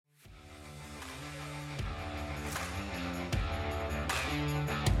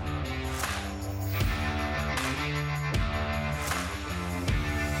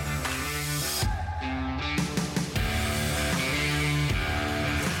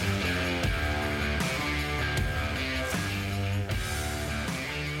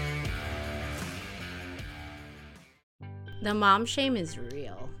The mom shame is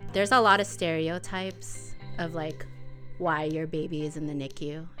real. There's a lot of stereotypes of like why your baby is in the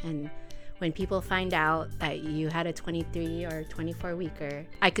NICU. And when people find out that you had a 23 or 24 weeker,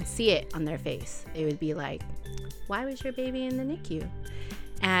 I could see it on their face. It would be like, why was your baby in the NICU?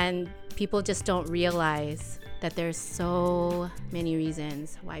 And people just don't realize that there's so many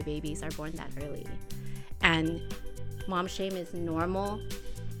reasons why babies are born that early. And mom shame is normal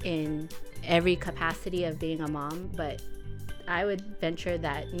in every capacity of being a mom, but I would venture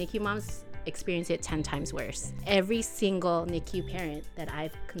that NICU moms experience it 10 times worse. Every single NICU parent that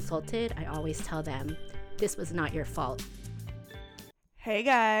I've consulted, I always tell them, this was not your fault. Hey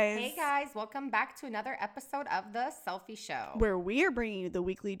guys. Hey guys, welcome back to another episode of The Selfie Show, where we are bringing you the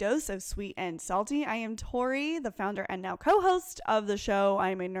weekly dose of sweet and salty. I am Tori, the founder and now co-host of the show.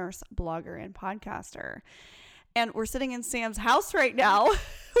 I am a nurse, blogger, and podcaster. And we're sitting in Sam's house right now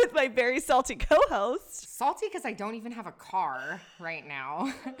with my very salty co-host. Salty because I don't even have a car right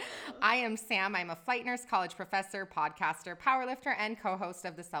now. I am Sam. I'm a flight nurse, college professor, podcaster, powerlifter, and co-host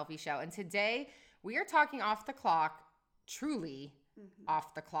of The Selfie Show. And today we are talking off the clock, truly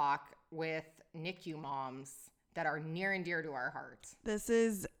off the clock, with NICU moms that are near and dear to our hearts. This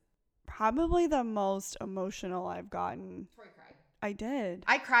is probably the most emotional I've gotten. Tori cried. I did.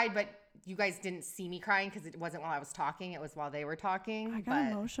 I cried, but you guys didn't see me crying because it wasn't while I was talking. It was while they were talking. I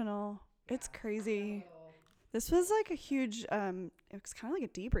got emotional. It's crazy. This was like a huge, it was kind of like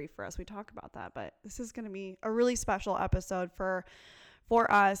a debrief for us. We talk about that, but this is going to be a really special episode for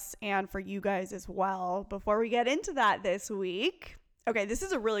us and for you guys as well. Before we get into that this week, okay, this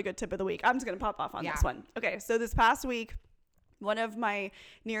is a really good tip of the week. I'm just going to pop off on this one. Okay, so this past week, one of my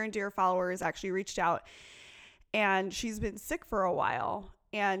near and dear followers actually reached out, and she's been sick for a while.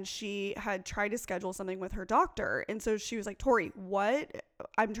 And she had tried to schedule something with her doctor. And so she was like, Tori,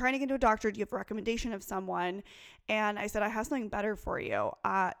 I'm trying to get to a doctor. Do you have a recommendation of someone? And I said, I have something better for you.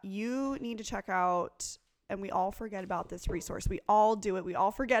 You need to check out, and we all forget about this resource. We all do it. We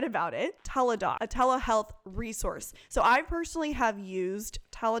all forget about it. Teladoc, a telehealth resource. So I personally have used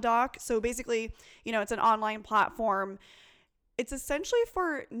Teladoc. So basically, it's an online platform. It's essentially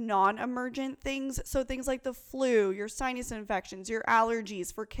for non-emergent things. So things like the flu, your sinus infections, your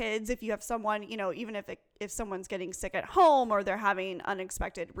allergies. For kids, if you have someone, even if someone's getting sick at home or they're having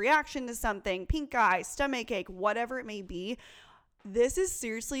unexpected reaction to something, pink eye, stomach ache, whatever it may be, this is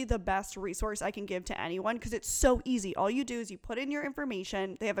seriously the best resource I can give to anyone because it's so easy. All you do is you put in your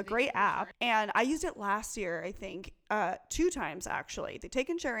information. They have a great app. And I used it last year, I think, 2 times actually. They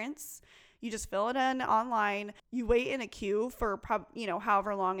take insurance. You just fill it in online. You wait in a queue for,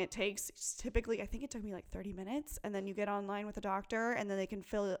 however long it takes. Typically, I think it took me like 30 minutes. And then you get online with a doctor and then they can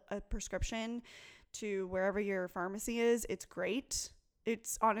fill a prescription to wherever your pharmacy is. It's great.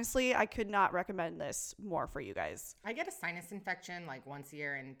 It's honestly, I could not recommend this more for you guys. I get a sinus infection like once a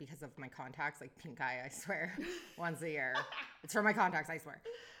year, and because of my contacts, like pink eye, I swear, once a year. It's for my contacts, I swear.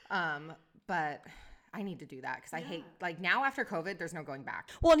 But I need to do that because I hate, like, now after COVID, there's no going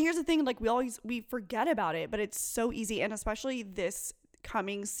back. Well, and here's the thing, like, we forget about it, but it's so easy. And especially this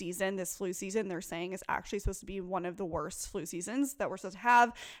coming season, this flu season, they're saying is actually supposed to be one of the worst flu seasons that we're supposed to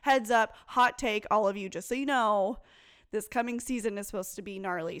have. Heads up, hot take, all of you, just so you know, this coming season is supposed to be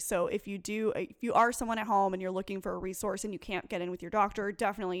gnarly. So if you are someone at home and you're looking for a resource and you can't get in with your doctor,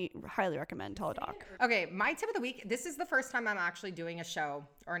 definitely highly recommend Teladoc. Okay, my tip of the week. This is the first time I'm actually doing a show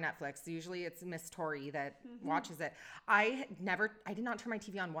or Netflix. Usually it's Miss Tori that watches it. I did not turn my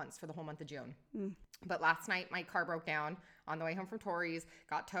TV on once for the whole month of June. But last night my car broke down on the way home from Tori's,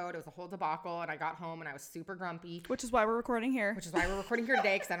 got towed. It was a whole debacle, and I got home and I was super grumpy. Which is why we're recording here. Which is why we're recording here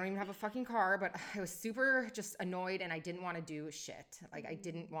today, because I don't even have a fucking car. But I was super just annoyed, and I didn't want to do shit. Like, I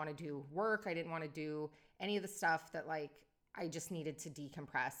didn't want to do work. I didn't want to do any of the stuff that, like, I just needed to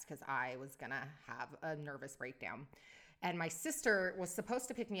decompress because I was going to have a nervous breakdown. And my sister was supposed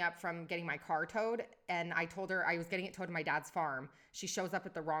to pick me up from getting my car towed, and I told her I was getting it towed to my dad's farm. She shows up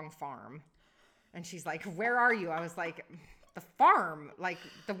at the wrong farm. And she's like, where are you? I was like, the farm, like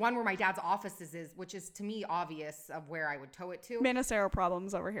the one where my dad's office is, which is to me obvious of where I would tow it to. Manacero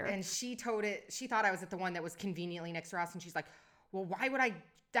problems over here. And she towed it. She thought I was at the one that was conveniently next to her house. And she's like, well, why would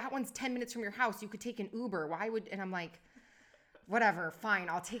that one's 10 minutes from your house. You could take an Uber. And I'm like, whatever, fine,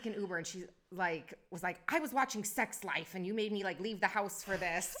 I'll take an Uber. And she was like, I was watching Sex Life and you made me like leave the house for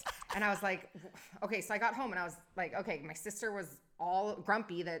this. And I was like, okay. So I got home and I was like, okay, my sister was all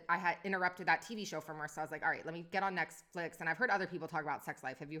grumpy that I had interrupted that TV show from her. So I was like, all right, let me get on Netflix. And I've heard other people talk about Sex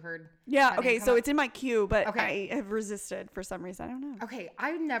Life. Have you heard? Yeah. Okay. So it's in my queue, but okay. I have resisted for some reason. I don't know. Okay.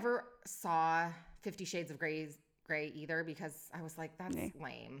 I never saw 50 Shades of Grey's great either because I was like, that's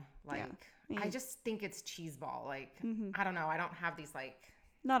lame. Like, I just think it's cheeseball. Like, I don't know. I don't have these like.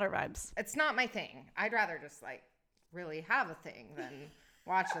 Not our vibes. It's not my thing. I'd rather just like really have a thing than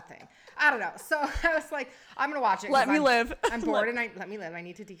watch a thing. I don't know. So I was like, I'm going to watch it. Let me live. I'm bored and let me live. I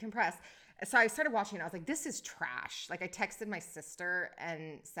need to decompress. So I started watching it. I was like, this is trash. Like I texted my sister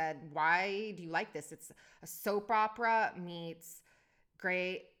and said, why do you like this? It's a soap opera meets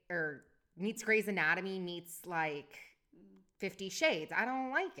Grey's Anatomy meets like 50 Shades. I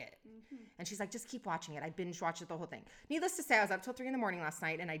don't like it. And she's like, just keep watching it. I binge watched it the whole thing. Needless to say, I was up till 3 a.m. last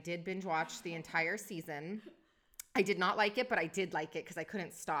night and I did binge watch the entire season. I did not like it, but I did like it because I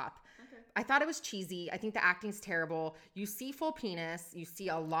couldn't stop. Okay. I thought it was cheesy. I think the acting's terrible. You see full penis. You see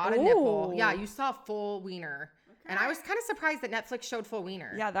a lot of nipple. Yeah, you saw full wiener. Okay. And I was kind of surprised that Netflix showed full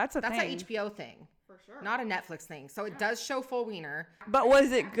wiener. Yeah, that's a thing. That's an HBO thing. For sure. Not a Netflix thing. So it does show full wiener. But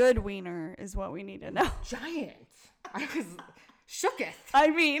was it good wiener is what we need to know. Giant. I was shooketh. I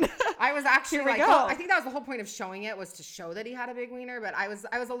mean, I was actually like, well, I think that was the whole point of showing it was to show that he had a big wiener, but I was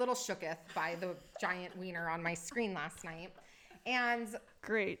a little shooketh by the giant wiener on my screen last night. And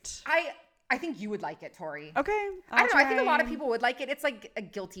great. I think you would like it, Tori. Okay. I don't know. I think a lot of people would like it. It's like a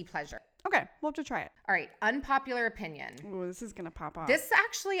guilty pleasure. Okay. We'll have to try it. All right. Unpopular opinion. Ooh, this is going to pop off. This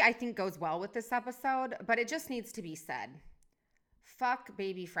actually, I think, goes well with this episode, but it just needs to be said. Fuck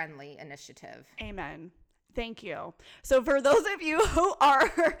baby friendly initiative. Amen. Thank you. So for those of you who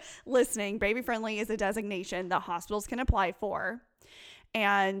are listening, baby friendly is a designation that hospitals can apply for.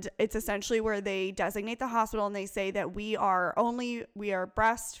 And it's essentially where they designate the hospital and they say that we are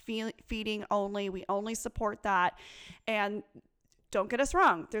breastfeeding only. We only support that. And don't get us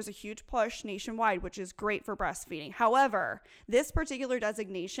wrong. There's a huge push nationwide, which is great for breastfeeding. However, this particular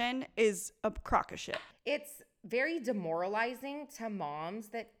designation is a crock of shit. It's very demoralizing to moms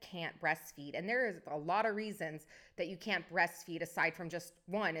that can't breastfeed. And there is a lot of reasons that you can't breastfeed aside from just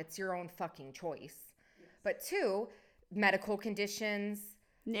one, it's your own fucking choice. Yes. But two, medical conditions,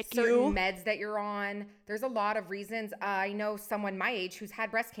 NICU, certain meds that you're on. There's a lot of reasons. I know someone my age who's had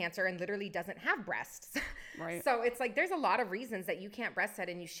breast cancer and literally doesn't have breasts. Right. So it's like there's a lot of reasons that you can't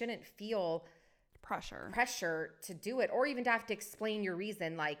breastfeed and you shouldn't feel pressure to do it or even to have to explain your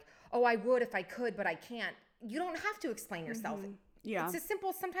reason like, oh, I would if I could, but I can't. You don't have to explain yourself. Yeah. It's as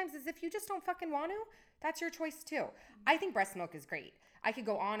simple sometimes as if you just don't fucking want to, that's your choice too. I think breast milk is great. I could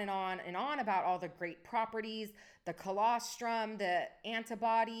go on and on and on about all the great properties, the colostrum, the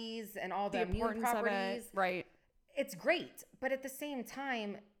antibodies, and all the immune properties. Right. It's great. But at the same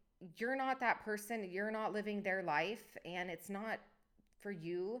time, you're not that person. You're not living their life. And it's not for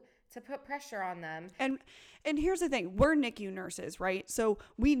you to put pressure on them. And here's the thing. We're NICU nurses, right? So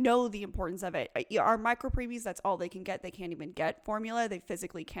we know the importance of it. Our micropreemies, that's all they can get. They can't even get formula. They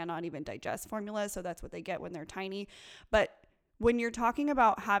physically cannot even digest formula. So that's what they get when they're tiny. But when you're talking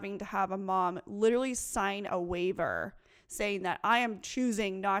about having to have a mom literally sign a waiver saying that I am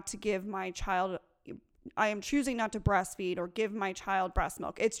choosing not to breastfeed or give my child breast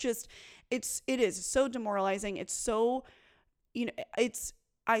milk. It is so demoralizing. It's so,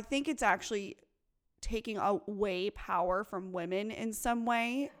 I think it's actually taking away power from women in some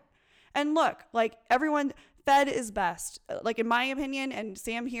way. And look, like everyone, fed is best. Like in my opinion, and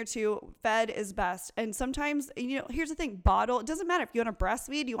Sam here too, fed is best. And sometimes, here's the thing, bottle, it doesn't matter if you want to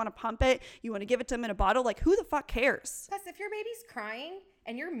breastfeed, you want to pump it, you want to give it to them in a bottle, like who the fuck cares? Plus, if your baby's crying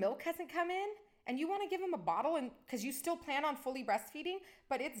and your milk hasn't come in and you want to give them a bottle and because you still plan on fully breastfeeding,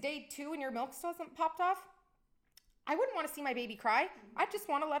 but it's day 2 and your milk still hasn't popped off, I wouldn't want to see my baby cry. I just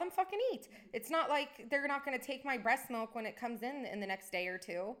want to let him fucking eat. It's not like they're not going to take my breast milk when it comes in the next day or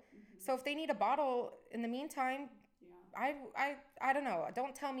 2. So if they need a bottle in the meantime, I don't know.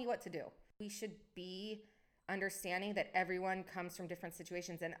 Don't tell me what to do. We should be understanding that everyone comes from different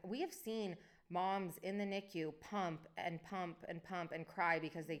situations. And we have seen moms in the NICU pump and pump and pump and cry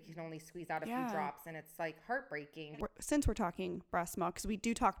because they can only squeeze out a few drops. And it's like heartbreaking. Since we're talking breast milk, because we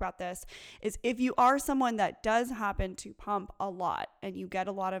do talk about this, is if you are someone that does happen to pump a lot and you get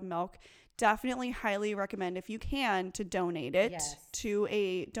a lot of milk, definitely highly recommend if you can to donate it to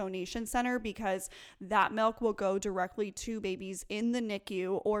a donation center because that milk will go directly to babies in the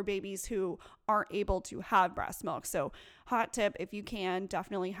NICU or babies who aren't able to have breast milk. So hot tip, if you can,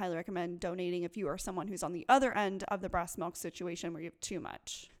 definitely highly recommend donating if you are someone who's on the other end of the breast milk situation where you have too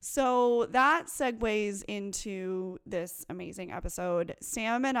much. So that segues into this amazing episode.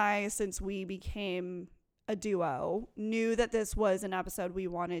 Sam and I, since we became a duo, knew that this was an episode we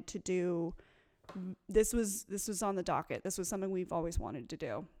wanted to do. This was on the docket. This was something we've always wanted to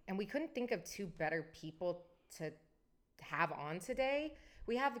do. And we couldn't think of 2 better people to have on today.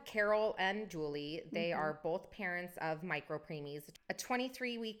 We have Carol and Julie. They are both parents of micro preemies, a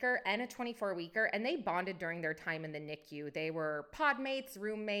 23-weeker and a 24-weeker, and they bonded during their time in the NICU. They were pod mates,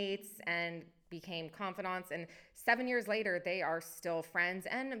 roommates, and became confidants. And 7 years later, they are still friends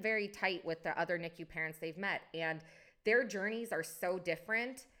and very tight with the other NICU parents they've met. And their journeys are so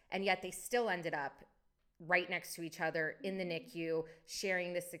different, and yet they still ended up right next to each other in the NICU,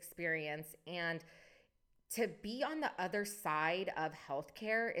 sharing this experience. And to be on the other side of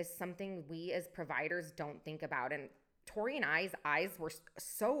healthcare is something we as providers don't think about. And Tori and I's eyes were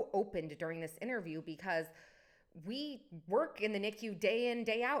so opened during this interview because we work in the NICU day in,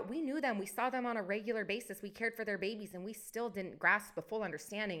 day out. We knew them. We saw them on a regular basis. We cared for their babies, and we still didn't grasp the full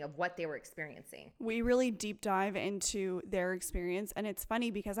understanding of what they were experiencing. We really deep dive into their experience. And it's funny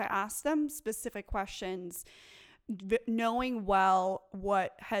because I asked them specific questions, knowing well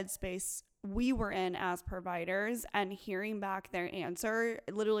what headspace we were in as providers, and hearing back their answer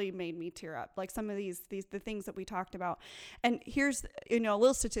literally made me tear up. Like some of the things that we talked about. And here's, a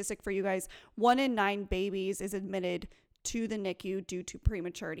little statistic for you guys. 1 in 9 babies is admitted to the NICU due to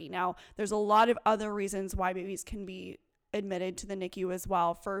prematurity. Now, there's a lot of other reasons why babies can be admitted to the NICU as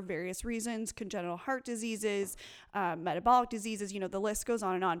well for various reasons, congenital heart diseases, metabolic diseases, the list goes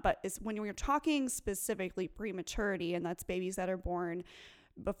on and on. But it's when you're talking specifically prematurity, and that's babies that are born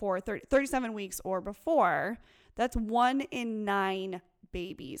before 37 weeks or before, that's 1 in 9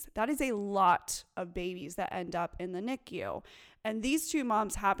 babies. That is a lot of babies that end up in the NICU. And these two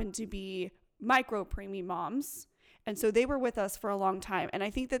moms happen to be micro preemie moms. And so they were with us for a long time. And I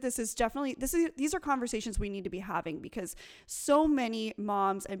think that these are conversations we need to be having, because so many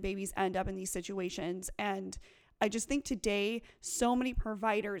moms and babies end up in these situations. And I just think today, so many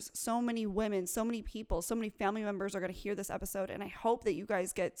providers, so many women, so many people, so many family members are going to hear this episode. And I hope that you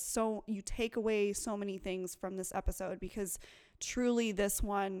guys you take away so many things from this episode, because truly this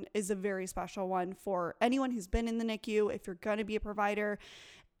one is a very special one for anyone who's been in the NICU. If you're going to be a provider,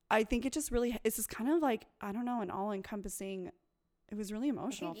 I think it's just kind of like, I don't know, an all-encompassing, it was really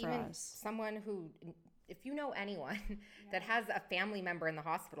emotional for us. Someone who, if you know anyone that has a family member in the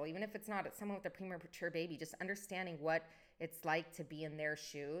hospital, even if it's not someone with a premature baby, just understanding what it's like to be in their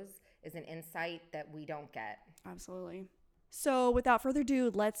shoes is an insight that we don't get. Absolutely. So without further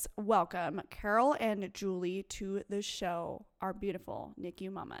ado, let's welcome Carol and Julie to the show, our beautiful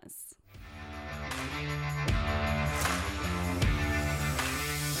NICU mamas.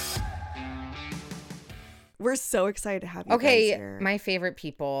 We're so excited to have you guys here. My favorite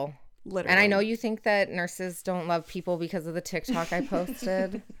people. Literally. And I know you think that nurses don't love people because of the TikTok I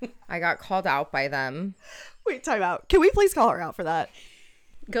posted. I got called out by them. Wait, time out. Can we please call her out for that?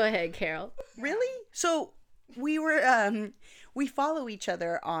 Go ahead, Carol. Really? So we were we follow each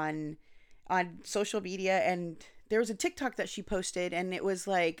other on social media, and there was a TikTok that she posted, and it was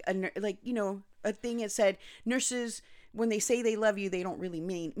like a thing that said, nurses, when they say they love you, they don't really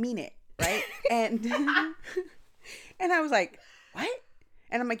mean it, right? And and I was like, what?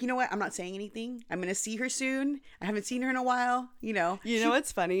 And I'm like, you know what? I'm not saying anything. I'm going to see her soon. I haven't seen her in a while, You know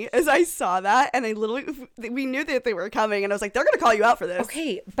what's funny is I saw that, and we knew that they were coming, and I was like, they're going to call you out for this.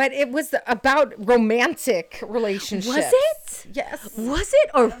 Okay, but it was about romantic relationships. Was it? Yes. Was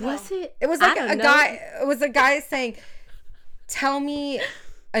it, or was it? It was like a guy saying, tell me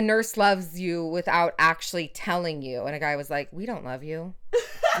a nurse loves you without actually telling you. And a guy was like, we don't love you.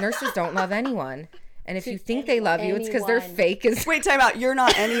 Nurses don't love anyone. And if you think they love you, it's because they're fake. Wait, time out. You're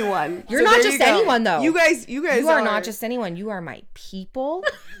not anyone. You're not just anyone, though. You guys You are not just anyone. You are my people.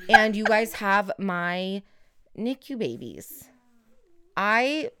 And you guys have my NICU babies.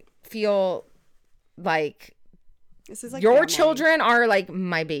 I feel like this is like your family. children are like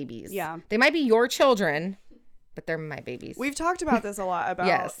my babies. Yeah. They might be your children, but they're my babies. We've talked about this a lot, about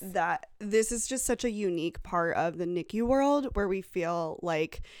Yes. that this is just such a unique part of the NICU world where we feel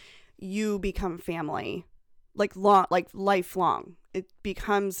like you become family, like lifelong.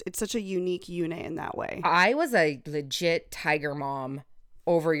 It's such a unique unit in that way. I was a legit tiger mom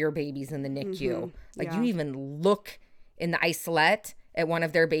over your babies in the NICU. Mm-hmm. Like Yeah. you even look in the isolette at one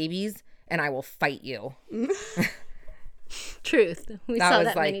of their babies and I will fight you. Truth. We saw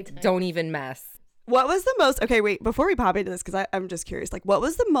that like, many times. don't even mess. What was the most, okay, wait, before we pop into this, because I'm just curious, like what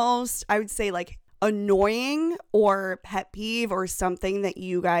was the most, I would say, like annoying or pet peeve or something that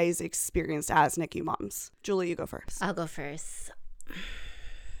you guys experienced as NICU moms? Julie, you go first. I'll go first.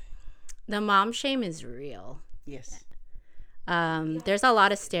 The mom shame is real. Yes. There's a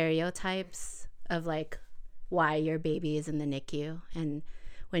lot of stereotypes of like why your baby is in the NICU. And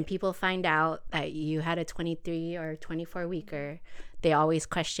when people find out that you had a 23 or 24 weeker, they always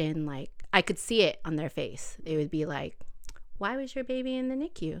question, like, I could see it on their face. They would be like, why was your baby in the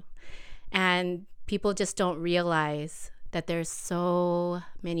NICU? And people just don't realize that there's so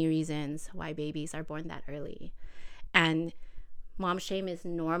many reasons why babies are born that early. And mom shame is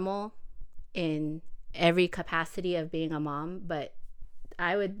normal in every capacity of being a mom, but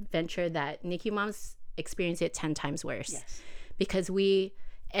I would venture that NICU moms experience it 10 times worse. Yes. Because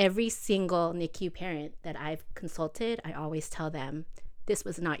every single NICU parent that I've consulted, I always tell them, this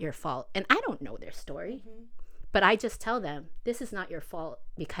was not your fault. And I don't know their story, but I just tell them, this is not your fault,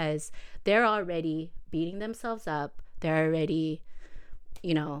 because they're already beating themselves up. They're already,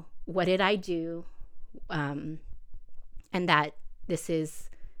 what did I do? And that this is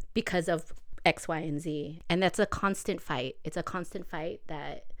because of X, Y, and Z. And that's a constant fight. It's a constant fight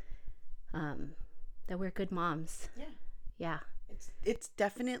that we're good moms. Yeah. Yeah. It's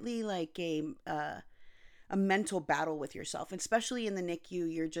definitely like a mental battle with yourself, especially in the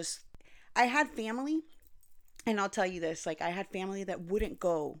NICU. I had family, and I'll tell you this, like, I had family that wouldn't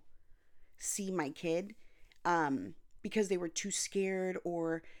go see my kid because they were too scared,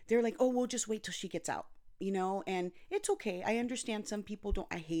 or they're like, oh, we'll just wait till she gets out, and it's okay. I understand some people don't.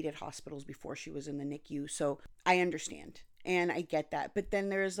 I hated hospitals before she was in the NICU, so I understand. And I get that. But then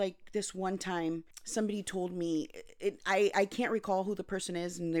there's like this one time somebody told me, I can't recall who the person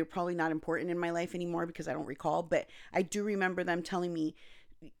is, and they're probably not important in my life anymore because I don't recall. But I do remember them telling me,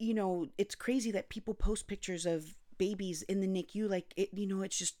 it's crazy that people post pictures of babies in the NICU. Like,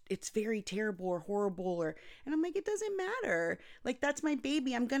 it's very terrible or horrible. And I'm like, it doesn't matter. Like, that's my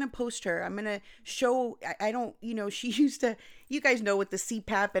baby. I'm going to post her. I'm going to show, I don't, she used to, you guys know, with the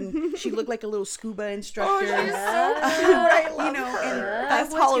CPAP, and she looked like a little scuba instructor. Oh, she's so cute. I love her.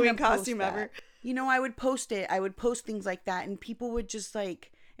 Best Halloween costume ever. I would post it. I would post things like that, and people would just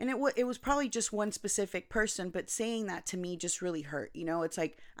like, and it was probably just one specific person, but saying that to me just really hurt. It's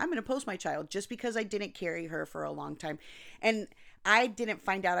like, I'm going to post my child just because I didn't carry her for a long time. And I didn't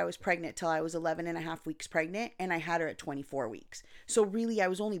find out I was pregnant till I was 11 and a half weeks pregnant, and I had her at 24 weeks. So really, I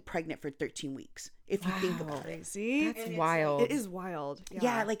was only pregnant for 13 weeks, if you think about it. See? That's wild. It is wild.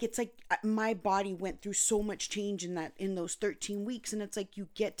 Yeah, like, it's like my body went through so much change in those 13 weeks, and it's like you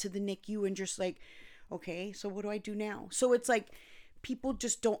get to the NICU and just like, okay, so what do I do now? So it's like, people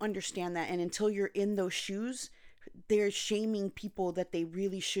just don't understand that, and until you're in those shoes, they're shaming people that they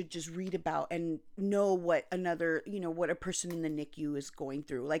really should just read about and know what what a person in the NICU is going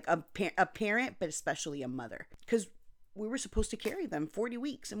through, like a parent, but especially a mother, because we were supposed to carry them 40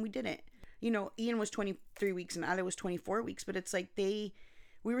 weeks and we didn't. Ian was 23 weeks and Ada was 24 weeks, but it's like we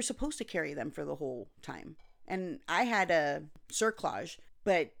were supposed to carry them for the whole time, and I had a cerclage,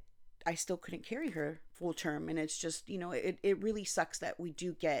 but I still couldn't carry her full term. And it's just, it really sucks that we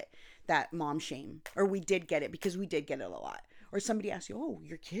do get that mom shame, or we did get it, because we did get it a lot. Or somebody asks you, oh,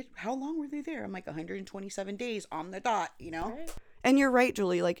 your kid, how long were they there? I'm like, 127 days on the dot, Right. And you're right,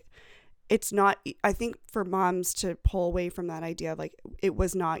 Julie. Like, it's not, I think for moms to pull away from that idea of like, it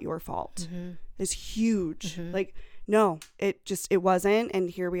was not your fault, is huge. Like, no, it wasn't.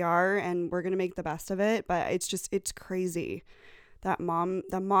 And here we are, and we're going to make the best of it. But it's crazy. That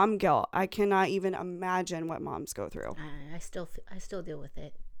mom guilt. I cannot even imagine what moms go through. I still deal with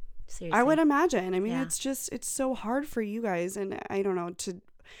it. Seriously. I would imagine. I mean, it's so hard for you guys. And I don't know,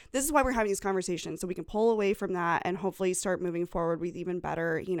 this is why we're having these conversations, so we can pull away from that and hopefully start moving forward with even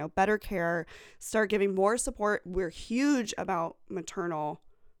better, better care, start giving more support. We're huge about maternal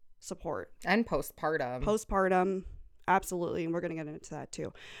support. And postpartum. Absolutely. And we're going to get into that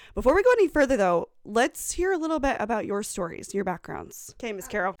too. Before we go any further, though, let's hear a little bit about your stories, your backgrounds. Okay, Miss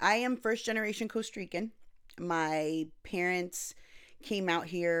Carol. I am first generation Costa Rican. My parents came out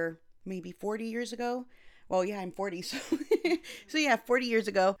here maybe 40 years ago. Well, yeah, I'm 40. So, 40 years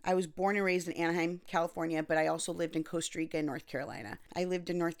ago. I was born and raised in Anaheim, California, but I also lived in Costa Rica and North Carolina. I lived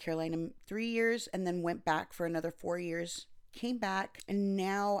in North Carolina 3 years and then went back for another 4 years. Came back, and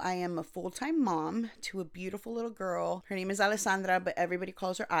now I am a full-time mom to a beautiful little girl. Her name is Alessandra, but everybody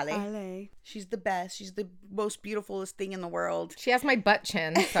calls her Ale. Ale. She's the best. She's the most beautifulest thing in the world. She has my butt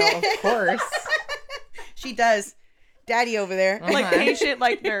chin, so of course. She does. Daddy over there. Like patient,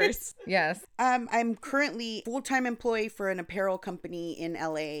 like nurse. Yes. I'm currently full-time employee for an apparel company in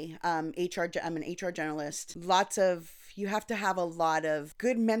LA. I'm an HR generalist. You have to have a lot of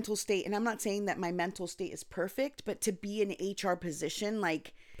good mental state. And I'm not saying that my mental state is perfect, but to be in an HR position,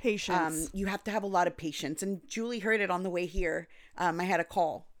 like patience, you have to have a lot of patience. And Julie heard it on the way here. I had a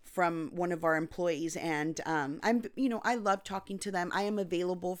call from one of our employees, and I love talking to them. I am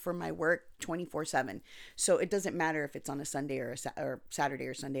available for my work 24/7. So it doesn't matter if it's on a Sunday or Saturday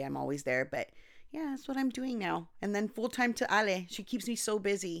or Sunday, I'm always there. But yeah, that's what I'm doing now. And then full time to Ale. She keeps me so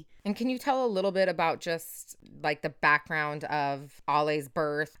busy. And can you tell a little bit about just like the background of Ale's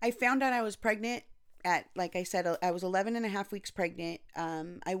birth? I found out I was pregnant at, like I said, I was 11 and a half weeks pregnant.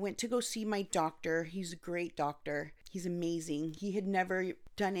 I went to go see my doctor. He's a great doctor. He's amazing. He had never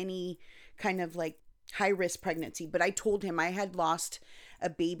done any kind of like high risk pregnancy, but I told him I had lost a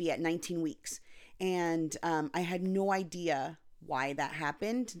baby at 19 weeks. And I had no idea why that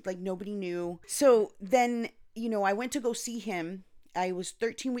happened. Like nobody knew. So then, I went to go see him. I was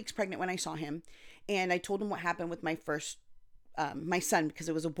 13 weeks pregnant when I saw him. And I told him what happened with my first, my son, because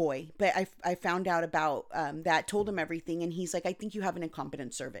it was a boy. But I found out about that, told him everything. And he's like, I think you have an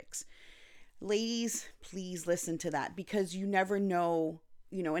incompetent cervix. Ladies, please listen to that, because you never know.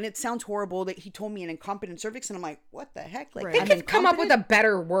 And it sounds horrible that he told me an incompetent cervix, and I'm like, what the heck? Like, They could come up with a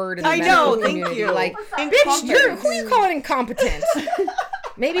better word in the I medical know, thank community. you. Like, bitch, Incompetent. who you calling incompetent?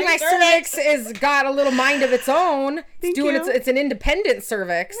 Maybe my cervix is got a little mind of its own. Thank you. you. It's an independent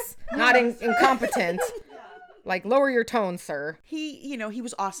cervix, not incompetent. Like, lower your tone, sir. He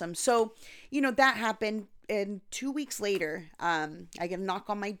was awesome. So, that happened. And 2 weeks later, I get a knock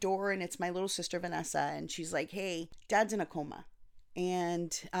on my door, and it's my little sister, Vanessa. And she's like, hey, Dad's in a coma.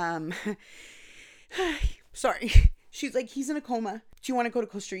 And, sorry. She's like, he's in a coma. Do you want to go to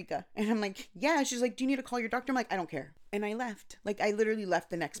Costa Rica? And I'm like, yeah. She's like, do you need to call your doctor? I'm like, I don't care. And I left. Like, I literally left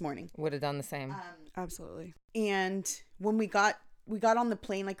the next morning. Would have done the same. Absolutely. And when we got on the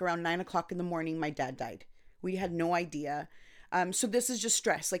plane, like around 9:00 in the morning, my dad died. We had no idea. So this is just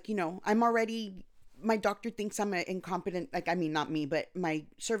stress. Like, I'm already, my doctor thinks I'm an incompetent, like, I mean, not me, but my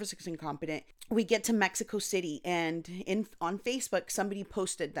cervix is incompetent. We get to Mexico City, and on Facebook, somebody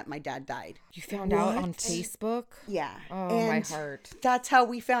posted that my dad died. You found out on Facebook? Yeah. Oh, and my heart. That's how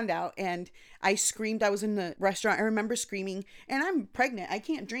we found out. And I screamed. I was in the restaurant. I remember screaming, and I'm pregnant. I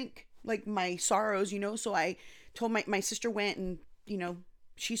can't drink, like, my sorrows, So I told my sister went, and,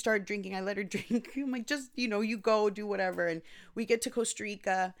 she started drinking. I let her drink. I'm like, just, you go do whatever. And we get to Costa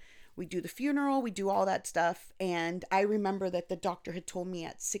Rica. We do the funeral, we do all that stuff. And I remember that the doctor had told me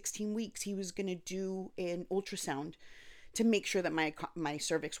at 16 weeks he was going to do an ultrasound to make sure that my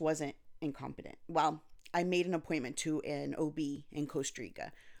cervix wasn't incompetent. Well, I made an appointment to an OB in Costa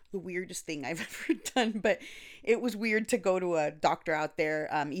Rica. The weirdest thing I've ever done, but it was weird to go to a doctor out there,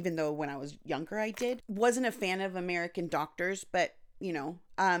 even though when I was younger I did. Wasn't a fan of American doctors, but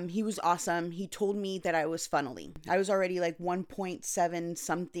he was awesome. He told me that I was funneling. I was already like 1.7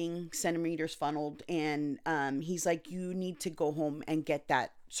 something centimeters funneled. And he's like, you need to go home and get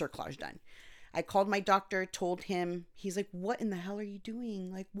that cerclage done. I called my doctor, told him. He's like, what in the hell are you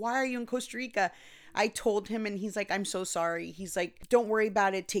doing? Like, why are you in Costa Rica? I told him, and he's like, I'm so sorry. He's like, don't worry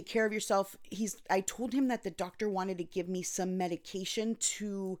about it. Take care of yourself. I told him that the doctor wanted to give me some medication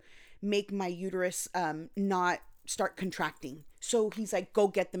to make my uterus not start contracting. So he's like, go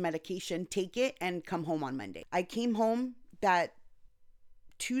get the medication, take it, and come home on Monday. I came home that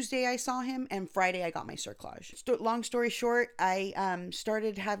Tuesday. I saw him, and Friday I got my cerclage. Long story short, I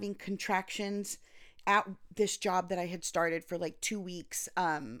started having contractions at this job that I had started for like 2 weeks.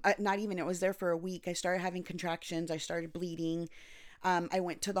 Not even, it was there for a week. I started having contractions. I started bleeding. I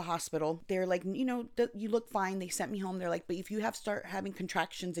went to the hospital. They're like, you look fine. They sent me home. They're like, but if you start having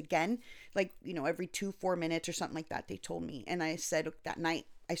contractions again, like, every 2-4 minutes or something like that, they told me. And I said that night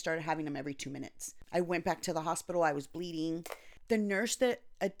I started having them every 2 minutes. I went back to the hospital. I was bleeding. The nurse that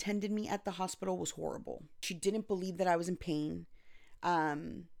attended me at the hospital was horrible. She didn't believe that I was in pain.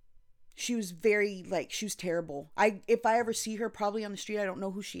 She was she was terrible. If I ever see her probably on the street, I don't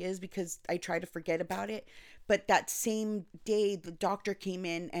know who she is because I try to forget about it. But that same day, the doctor came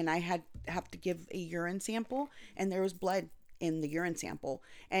in and I have to give a urine sample, and there was blood in the urine sample.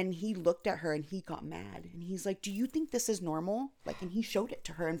 And he looked at her and he got mad. And he's like, do you think this is normal? Like, and he showed it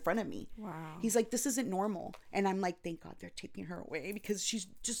to her in front of me. Wow. He's He's like, this isn't normal. And I'm like, thank God they're taking her away, because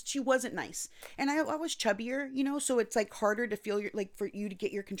she wasn't nice. And I was chubbier, so it's like harder to feel for you to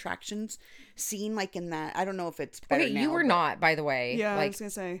get your contractions seen like in that. I don't know if it's better now. You were not, by the way. Yeah, I was going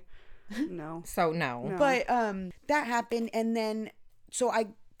to say, no. So no. But that happened, and then so I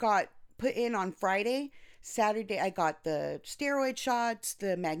got put in on Friday. Saturday I got the steroid shots,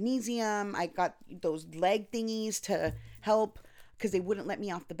 the magnesium. I got those leg thingies to help because they wouldn't let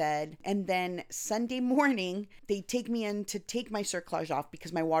me off the bed. And then Sunday morning they take me in to take my cerclage off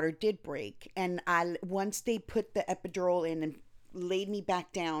because my water did break. And once they put the epidural in and laid me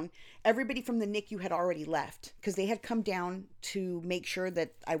back down, everybody from the NICU had already left because they had come down to make sure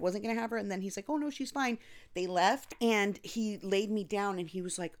that I wasn't going to have her. And then he's like, oh no, she's fine. They left, and he laid me down and he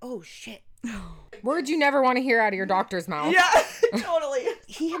was like, oh shit. Words you never want to hear out of your doctor's mouth. Yeah, totally.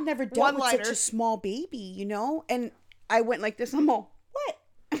 he had never dealt with such a small baby, you know? And I went like this. I'm all,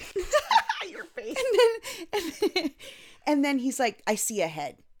 what? Your face. And then he's like, I see a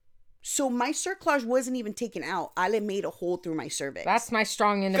head. So my cerclage wasn't even taken out. Ale made a hole through my cervix. That's my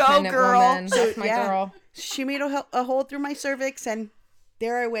strong, independent girl. woman. That's my girl. She made a hole through my cervix, and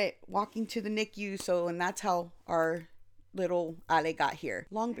there I went walking to the NICU. So, and that's how our little Ale got here.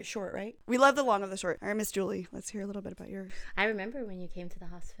 Long but short, right? We love the long of the short. All right, Miss Julie, let's hear a little bit about yours. I remember when you came to the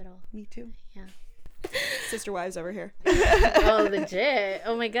hospital. Me too. Yeah. Sister wives over here. Oh, legit.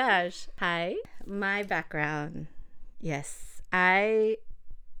 Oh my gosh. Hi. My background. Yes. I'm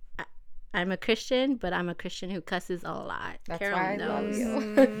a Christian, but I'm a Christian who cusses a lot. That's Carol why I knows.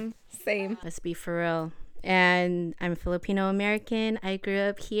 love you. Same. Let's be for real. And I'm Filipino American. I grew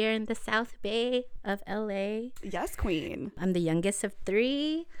up here in the South Bay of LA. Yes, queen. I'm the youngest of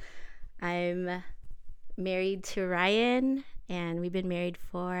 3. I'm married to Ryan, and we've been married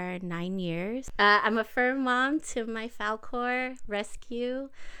for 9 years. I'm a fur mom to my Falcor rescue,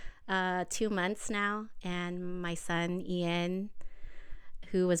 2 months now, and my son Ian,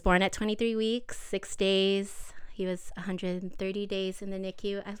 who was born at 23 weeks, 6 days. He was 130 days in the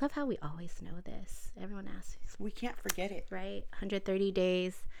NICU. I love how we always know this. Everyone asks. We can't forget it. Right? 130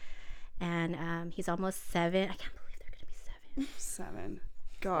 days. And he's almost 7. I can't believe they're going to be 7. 7.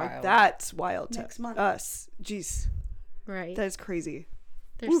 God, Wild. that's wild Next to month. us. Jeez. Right. That is crazy.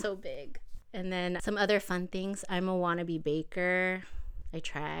 They're so big. And then some other fun things. I'm a wannabe baker. I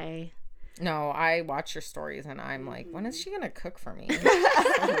try. No, I watch your stories and I'm like, when is she going to cook for me?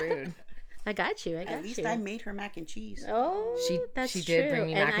 So rude. I got you. At least I made her mac and cheese. Oh, that's She did true. bring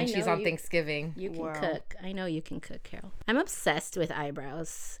me mac and I cheese know on Thanksgiving. You can Wow. cook. I know you can cook, Carol. I'm obsessed with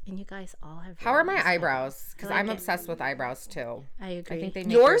eyebrows, and you guys all have. How are my nice eyebrows? Because I like I'm it. obsessed with eyebrows too. I agree. I think they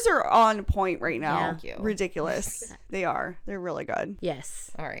make Yours are on point right now. Thank you. Ridiculous. They are. They're really good. Yes.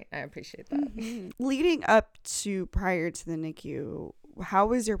 All right, I appreciate that. Leading up to prior to the NICU, how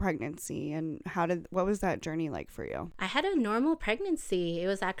was your pregnancy and what was that journey like for you? I had a normal pregnancy. It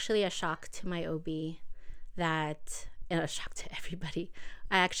was actually a shock to my OB, and a shock to everybody.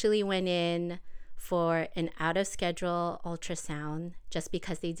 I actually went in for an out of schedule ultrasound just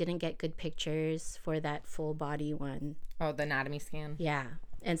because they didn't get good pictures for that full body one. Oh, the anatomy scan. Yeah.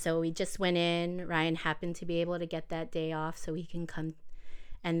 And so we just went in. Ryan happened to be able to get that day off so we can come.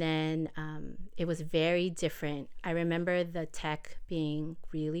 And then it was very different. I remember the tech being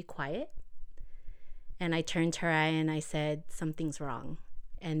really quiet. And I turned to Ryan and I said, something's wrong.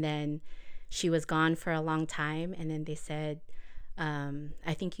 And then she was gone for a long time. And then they said,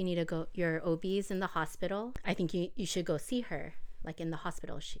 I think you need to go. Your OB's in the hospital. I think you should go see her, like in the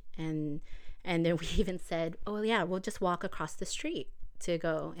hospital. And then we even said, oh, yeah, we'll just walk across the street to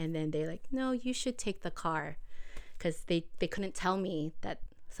go. And then they're like, no, you should take the car. Because they couldn't tell me that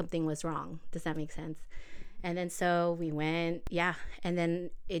something was wrong. Does that make sense? And then so we went, yeah. And then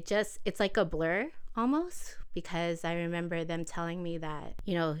it's like a blur almost, because I remember them telling me that,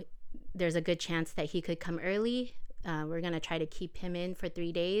 there's a good chance that he could come early. We're going to try to keep him in for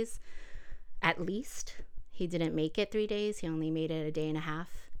 3 days at least. He didn't make it 3 days. He only made it a day and a half.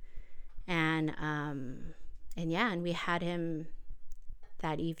 And we had him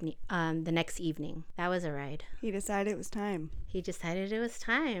that evening, the next evening. That was a ride. He decided it was time. He decided it was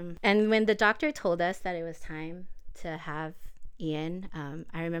time. And when the doctor told us that it was time to have Ian,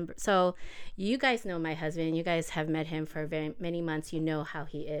 I remember, so you guys know my husband. You guys have met him for very many months. You know how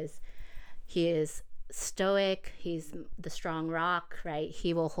he is. He is stoic. He's the strong rock, right?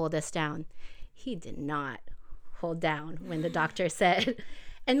 He will hold us down. He did not hold down when the doctor said,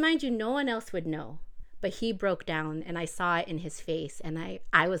 and mind you, no one else would know. But he broke down, and I saw it in his face, and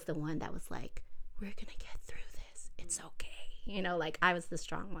I was the one that was like, we're going to get through this. It's okay. Like I was the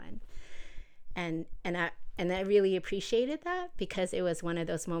strong one. And I really appreciated that, because it was one of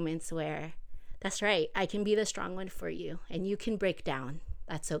those moments where, that's right, I can be the strong one for you, and you can break down.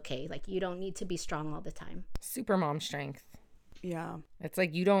 That's okay. Like, you don't need to be strong all the time. Super mom strength. Yeah. It's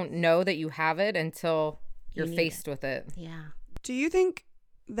like you don't know that you have it until you're faced with it. Yeah. Do you think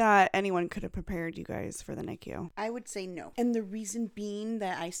that anyone could have prepared you guys for the NICU? I would say no. And the reason being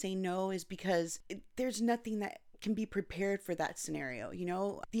that I say no is because there's nothing that can be prepared for that scenario.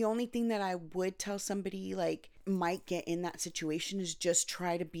 The only thing that I would tell somebody like might get in that situation is just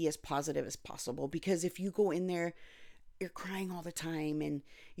try to be as positive as possible. Because if you go in there, you're crying all the time and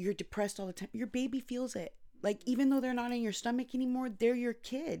you're depressed all the time, your baby feels it. Like, even though they're not in your stomach anymore, they're your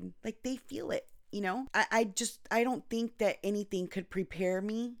kid. Like, they feel it. I don't think that anything could prepare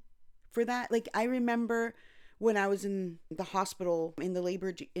me for that. Like, I remember when I was in the hospital in the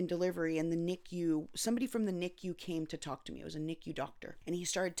labor and delivery and the NICU, somebody from the NICU came to talk to me. It was a NICU doctor. And he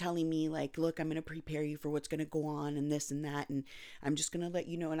started telling me like, look, I'm going to prepare you for what's going to go on and this and that. And I'm just going to let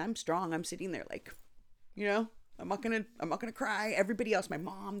you know. And I'm strong. I'm sitting there like, you know, I'm not going to cry. Everybody else, my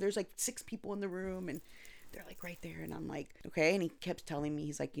mom, there's like 6 people in the room and they're like right there. And I'm like, okay. And he kept telling me,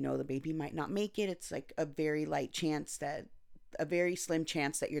 he's like, you know, the baby might not make it. It's like a very slim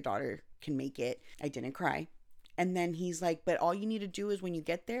chance that your daughter can make it. I didn't cry. And then he's like, but all you need to do is when you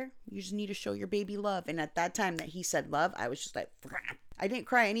get there, you just need to show your baby love. And at that time that he said love, I was just like, I didn't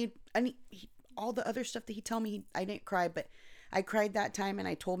cry. All the other stuff that he told me, I didn't cry, but I cried that time. And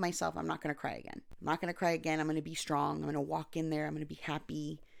I told myself, I'm not going to cry again. I'm not going to cry again. I'm going to be strong. I'm going to walk in there. I'm going to be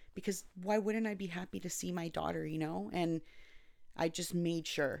happy, because why wouldn't I be happy to see my daughter, you know? And I just made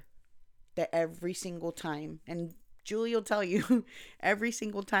sure that every single time, and Julie will tell you, every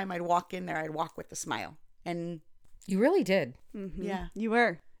single time I'd walk in there, I'd walk with a smile. And you really did. Mm-hmm. Yeah, you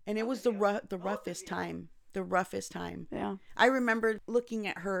were. And it was the roughest time. The roughest time. Yeah. I remember looking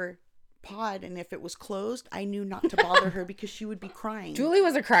at her pod, and if it was closed, I knew not to bother her because she would be crying. Julie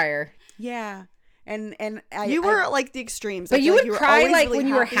was a crier. Yeah. And you were like the extremes, but you would cry like really when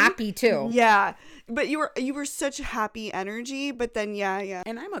you were happy too. Yeah, but you were such happy energy. But then yeah.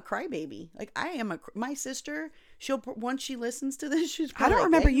 And I'm a crybaby. Like I am my sister. She'll once she listens to this, she's. I don't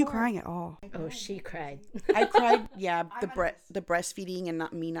remember you crying at all. Oh, she cried. I cried. Yeah, the breastfeeding and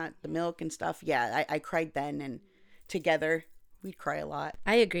not the milk and stuff. Yeah, I cried then, and together we'd cry a lot.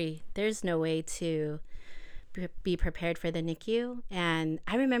 I agree. There's no way to be prepared for the NICU, and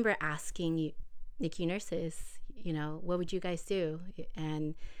I remember asking NICU nurses, you know, what would you guys do?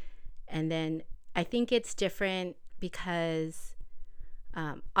 And then I think it's different because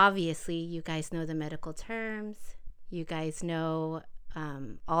obviously you guys know the medical terms, you guys know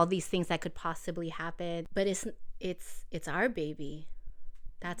all these things that could possibly happen, but it's our baby.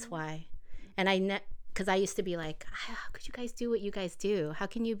 That's why. And because I used to be like, how could you guys do what you guys do? How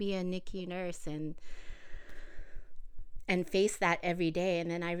can you be a NICU nurse and face that every day?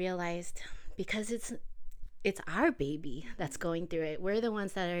 And then I realized, because it's our baby that's going through it. We're the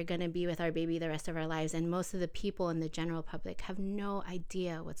ones that are going to be with our baby the rest of our lives, and most of the people in the general public have no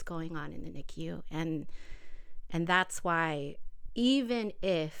idea what's going on in the NICU. And that's why, even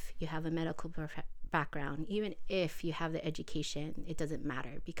if you have a medical background, even if you have the education, it doesn't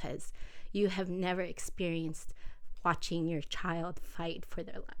matter, because you have never experienced watching your child fight for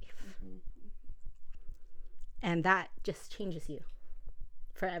their life. Mm-hmm. And that just changes you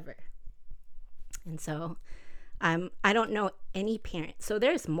forever. And so I don't know any parent. So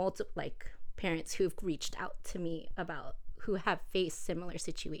there's multiple parents who've reached out to me about who have faced similar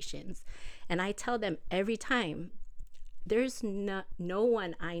situations. And I tell them every time, there's no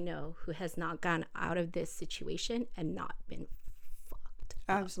one I know who has not gone out of this situation and not been fucked.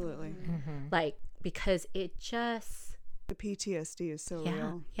 Absolutely. Mm-hmm. Because the PTSD is so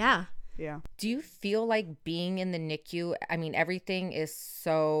real. Yeah. Yeah. Do you feel like being in the NICU, I mean, everything is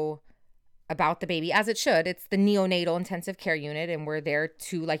so about the baby, as it should. It's the neonatal intensive care unit, and we're there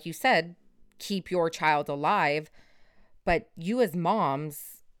to, like you said, keep your child alive. But you as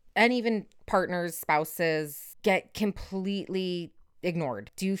moms, and even partners, spouses, get completely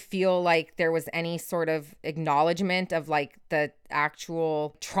ignored. Do you feel like there was any sort of acknowledgement of the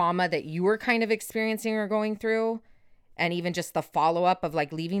actual trauma that you were kind of experiencing or going through? And even just the follow-up of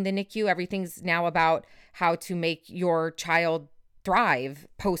leaving the NICU, everything's now about how to make your child thrive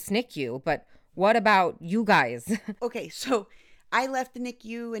post NICU. But what about you guys? Okay, so I left the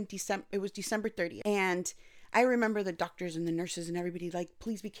NICU in December. It was December 30th. And I remember the doctors and the nurses and everybody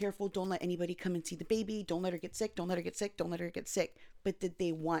please be careful. Don't let anybody come and see the baby. Don't let her get sick. Don't let her get sick. Don't let her get sick. But did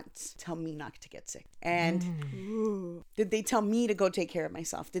they once tell me not to get sick? And did they tell me to go take care of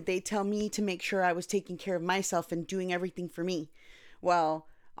myself? Did they tell me to make sure I was taking care of myself and doing everything for me? Well,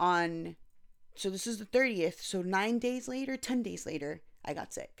 so this is the 30th. So 10 days later, I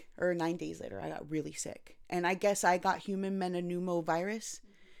got sick. Or 9 days later, I got really sick. And I guess I got human metapneumovirus,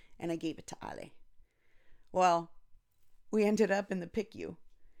 and I gave it to Ale. Well, we ended up in the PICU.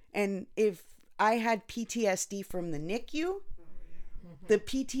 And if I had PTSD from the NICU, the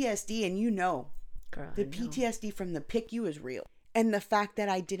PTSD, and the PTSD from the PICU is real. And the fact that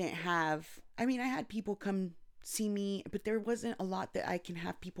I didn't have, I had people come see me, but there wasn't a lot that I can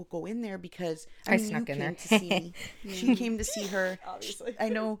have people go in there because I snuck in there to see me. She came to see her. Obviously. I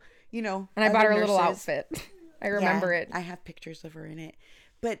know, And I bought her a little outfit. I remember it. I have pictures of her in it.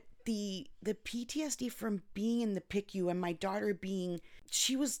 But the PTSD from being in the PICU and my daughter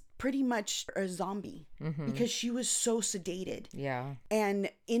she was pretty much a zombie because she was so sedated. Yeah.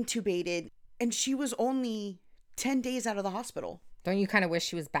 And intubated. And she was only 10 days out of the hospital. Don't you kind of wish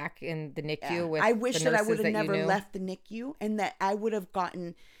she was back in the NICU with I wish the that I nurses would have that never you knew? left the NICU, and that I would have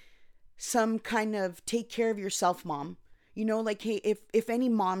gotten some kind of take care of yourself mom. You know, like, hey, if any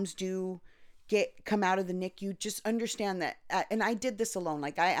moms do come out of the NICU, just understand that, and I did this alone.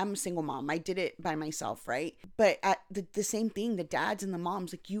 Like, I'm a single mom. I did it by myself, right? But the same thing, the dads and the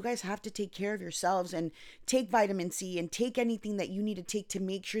moms, like, you guys have to take care of yourselves and take vitamin C and take anything that you need to take to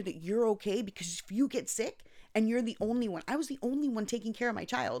make sure that you're okay. Because if you get sick and you're the only one, I was the only one taking care of my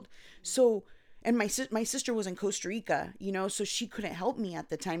child. So, and my sister was in Costa Rica, you know, so she couldn't help me at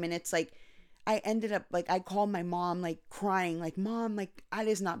the time. And it's like, I ended up, like, I called my mom, like, crying, like, Mom, like,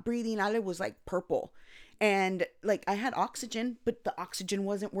 Ada's not breathing. Ada was, like, purple. And, like, I had oxygen, but the oxygen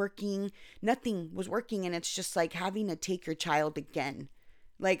wasn't working. Nothing was working. And it's just, like, having to take your child again.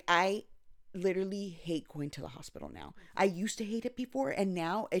 Like, I literally hate going to the hospital now. I used to hate it before. And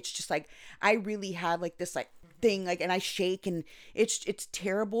now it's just, like, I really have, like, this, like, thing, like, and I shake. And it's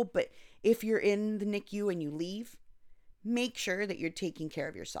terrible. But if you're in the NICU and you leave, make sure that you're taking care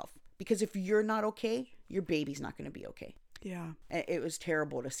of yourself. Because if you're not okay, your baby's not going to be okay. Yeah. It was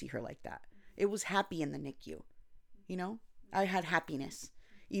terrible to see her like that. It was happy in the NICU. You know, I had happiness.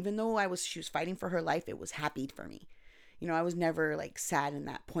 Even though she was fighting for her life, it was happy for me. You know, I was never, like, sad in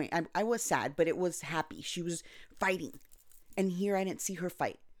that point. I was sad, but it was happy. She was fighting. And here I didn't see her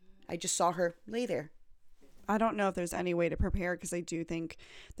fight. I just saw her lay there. I don't know if there's any way to prepare, because I do think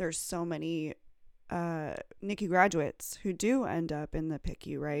there's so many NICU graduates who do end up in the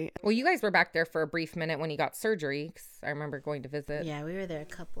PICU, right? Well, you guys were back there for a brief minute when he got surgery, 'cause I remember going to visit. Yeah, we were there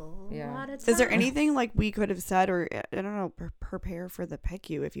a lot of times. Is there anything, like, we could have said, or I don't know, prepare for the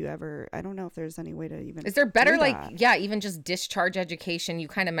PICU if you ever, I don't know if there's any way to even Is there better, do like, that. yeah, even just discharge education? You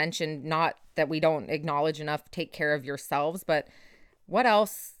kind of mentioned, not that we don't acknowledge enough, take care of yourselves, but what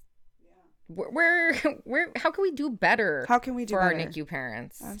else? Where how can we do better? How can we do for better? our NICU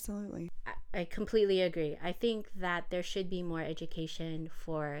parents? Absolutely. I completely agree. I think that there should be more education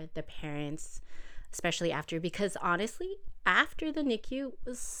for the parents, especially after, because honestly, after the NICU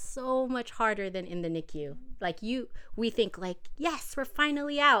was so much harder than in the NICU. Like, we think, like, yes, we're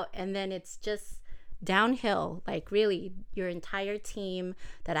finally out. And then it's just downhill. Like, really, your entire team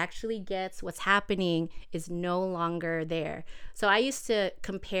that actually gets what's happening is no longer there. So I used to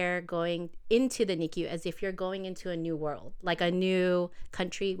compare going into the NICU as if you're going into a new world, like a new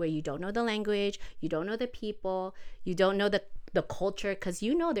country where you don't know the language, you don't know the people, you don't know the culture, because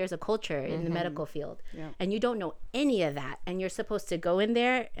you know there's a culture in the medical field, and you don't know any of that, and you're supposed to go in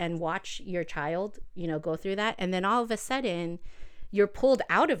there and watch your child, you know, go through that, and then all of a sudden you're pulled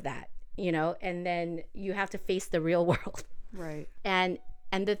out of that, you know, and then you have to face the real world. Right.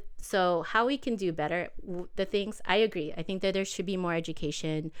 So how we can do better, the things, I agree. I think that there should be more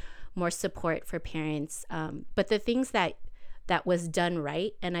education, more support for parents. But the things that was done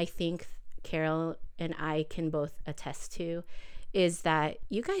right, and I think Carol and I can both attest to, is that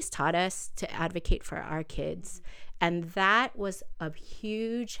you guys taught us to advocate for our kids. And that was a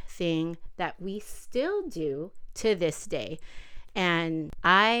huge thing that we still do to this day. And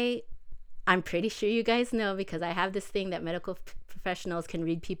I'm pretty sure you guys know, because I have this thing that medical professionals can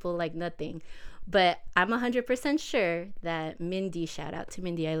read people like nothing. But I'm 100% sure that Mindy, shout out to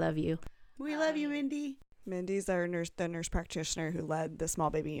Mindy, I love you. We love you, Mindy. Mindy's the nurse practitioner who led the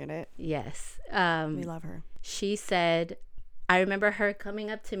small baby unit. Yes. We love her. She said, I remember her coming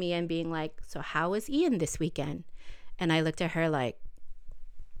up to me and being like, so how was Ian this weekend? And I looked at her like,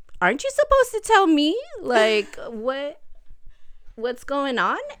 aren't you supposed to tell me? Like, what's going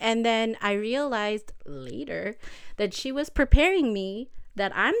on? And then I realized later that she was preparing me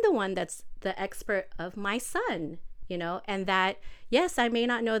that I'm the one that's the expert of my son, you know, and that, yes, I may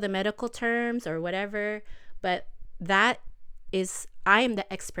not know the medical terms or whatever, but I am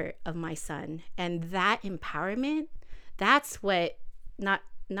the expert of my son. And that empowerment, that's what, not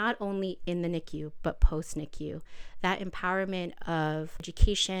only in the NICU, but post NICU, that empowerment of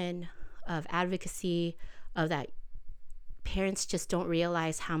education, of advocacy, of that parents just don't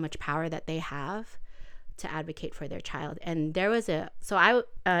realize how much power that they have to advocate for their child. And there was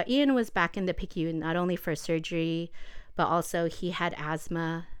Ian was back in the PICU, not only for surgery, but also he had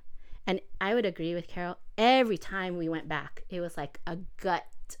asthma. And I would agree with Carol, every time we went back, it was like a gut.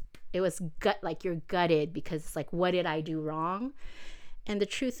 It was like you're gutted, because it's like, what did I do wrong? And the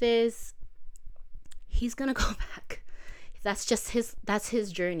truth is, he's going to go back. That's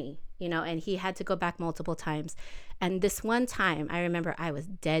his journey, you know, and he had to go back multiple times. And this one time, I remember I was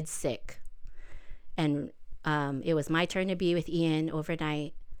dead sick. And it was my turn to be with Ian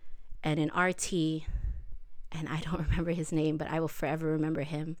overnight, and an RT, and I don't remember his name, but I will forever remember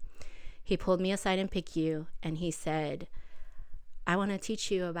him. he pulled me aside in PICU and he said, I want to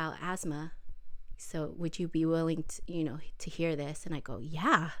teach you about asthma. So would you be willing to, to hear this? And I go,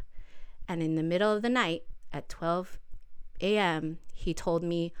 yeah. And in the middle of the night at 12 a.m., he told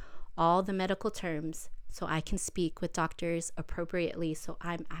me all the medical terms so I can speak with doctors appropriately so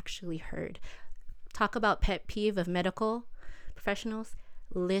I'm actually heard. Talk about pet peeve of medical professionals.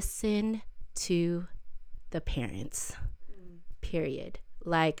 Listen to the parents, period.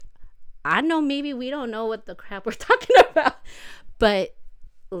 Like, I know maybe we don't know what the crap we're talking about, but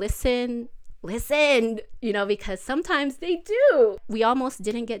listen, because sometimes they do. We almost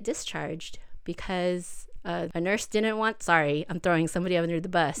didn't get discharged because a nurse didn't want, sorry, I'm throwing somebody under the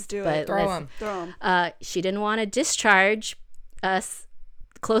bus. Do but it. Throw them. She didn't want to discharge us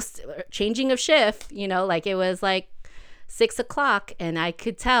close to changing of shift, like it was like 6 o'clock, and I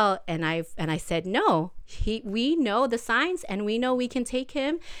could tell, and I said, no, we know the signs and we know we can take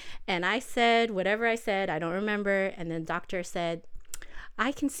him. And I said whatever I said, I don't remember. And then the doctor said,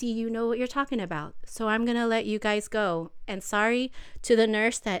 I can see you know what you're talking about, so I'm gonna let you guys go. And sorry to the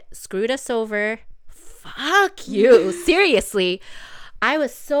nurse that screwed us over. Fuck you. Seriously. I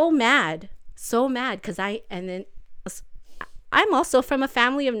was so mad because I'm also from a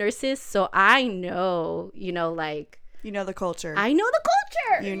family of nurses, so I know, like, the culture. I know the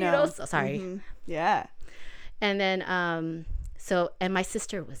culture. So, sorry. Mm-hmm. Yeah. And then and my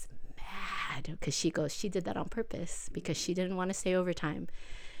sister was mad because she did that on purpose because she didn't want to stay overtime.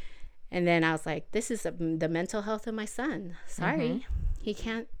 And then I was like, this is the mental health of my son. Sorry. He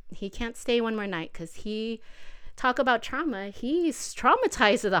can't stay one more night because talk about trauma. He's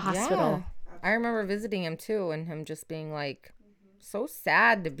traumatized at the hospital. Yeah. I remember visiting him too and him just being like so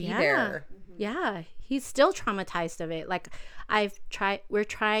sad to be there. Yeah. He's still traumatized of it. Like we're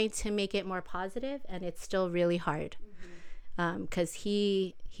trying to make it more positive, and it's still really hard. Because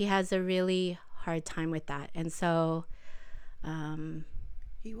he has a really hard time with that. And so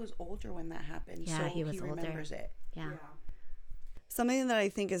he was older when that happened. Yeah, so he was older. Remembers it. Yeah. Something that I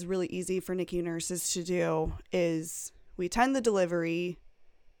think is really easy for NICU nurses to do is we attend the delivery,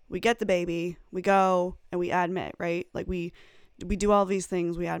 we get the baby, we go and we admit, right? Like we do all these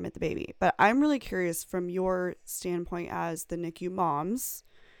things, we admit the baby. But I'm really curious from your standpoint as the NICU moms.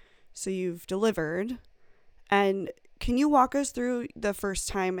 So you've delivered, and can you walk us through the first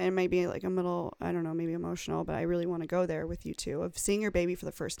time, and maybe like a little, I don't know, maybe emotional, but I really want to go there with you too, of seeing your baby for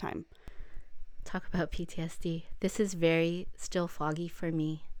the first time. Talk about PTSD. This is very still foggy for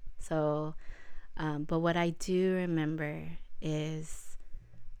me. So, but what I do remember is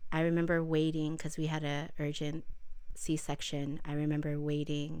I remember waiting because we had a urgent C-section. I remember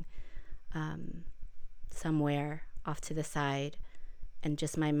waiting somewhere off to the side and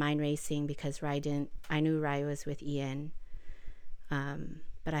just my mind racing because I knew Rye was with Ian,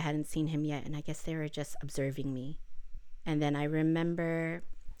 but I hadn't seen him yet. And I guess they were just observing me. And then I remember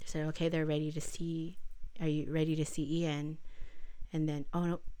they said, okay, they're ready to see. Are you ready to see Ian? And then, oh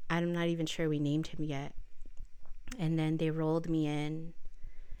no, I'm not even sure we named him yet. And then they rolled me in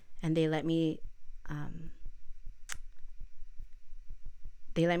and they let me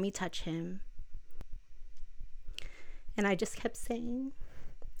touch him. And I just kept saying,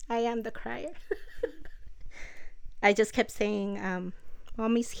 I am the crier. I just kept saying,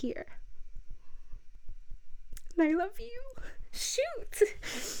 Mommy's here. And I love you.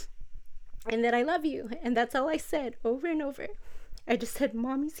 Shoot. And then I love you. And that's all I said over and over. I just said,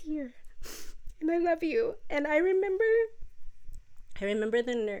 Mommy's here. And I love you. And I remember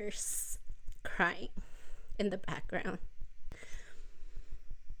the nurse crying in the background.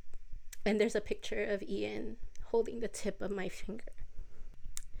 And there's a picture of Ian holding the tip of my finger.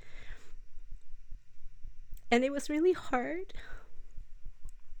 And it was really hard.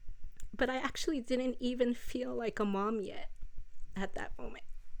 But I actually didn't even feel like a mom yet at that moment.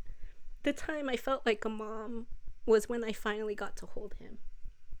 The time I felt like a mom was when I finally got to hold him.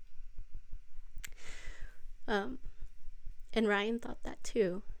 And Ryan thought that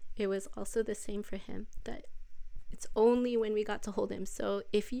too. It was also the same for him, that it's only when we got to hold him. So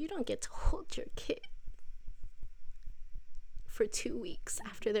if you don't get to hold your kid for 2 weeks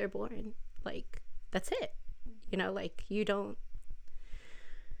after they're born, like, that's it. Like, you don't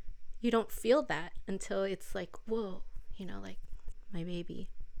feel that until it's like, whoa, like my baby.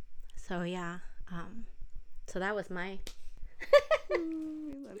 So yeah, so that was my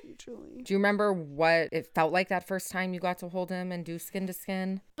We love you, Julie. Do you remember what it felt like that first time you got to hold him and do skin to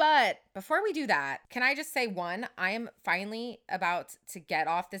skin? But before we do that, can I just say, one, I am finally about to get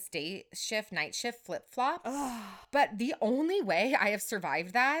off this night shift flip-flop. But the only way I have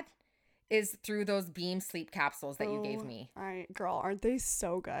survived that is through those Beam sleep capsules that you gave me. All right, girl, aren't they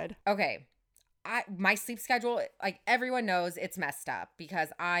so good? Okay. My sleep schedule, like everyone knows, it's messed up because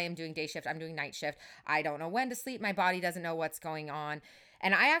I am doing day shift. I'm doing night shift. I don't know when to sleep. My body doesn't know what's going on.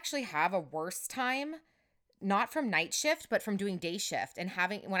 And I actually have a worse time, not from night shift, but from doing day shift. And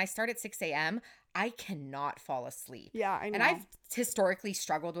when I start at 6 a.m., I cannot fall asleep. Yeah, I know. And I've historically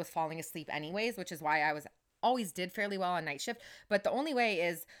struggled with falling asleep anyways, which is why I always did fairly well on night shift. But the only way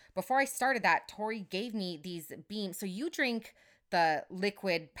is, before I started that, Tori gave me these Beam. So you drink the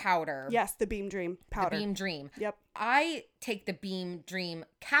liquid powder. Yes, the Beam Dream powder. The Beam Dream. Yep. I take the Beam Dream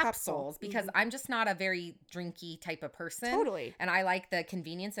capsules because I'm just not a very drinky type of person. Totally. And I like the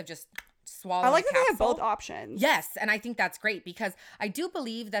convenience of just swallowing I like a that they have capsule. both options. Yes, and I think that's great because I do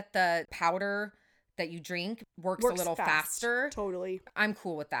believe that the powder that you drink works a little faster. Totally. I'm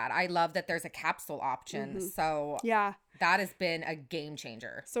cool with that. I love that there's a capsule option. So yeah, that has been a game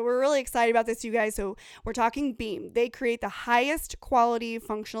changer. So we're really excited about this, you guys. So we're talking Beam. They create the highest quality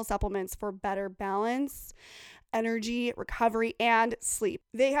functional supplements for better balance, energy, recovery, and sleep.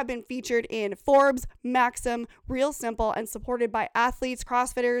 They have been featured in Forbes, Maxim, Real Simple, and supported by athletes,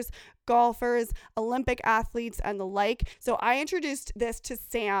 CrossFitters, golfers, Olympic athletes, and the like. So I introduced this to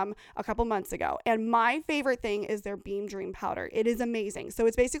Sam a couple months ago, and my favorite thing is their Beam Dream powder. It is amazing. So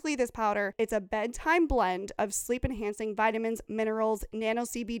it's basically this powder. It's a bedtime blend of sleep-enhancing vitamins, minerals, nano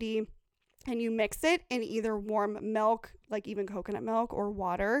CBD, and you mix it in either warm milk, like even coconut milk, or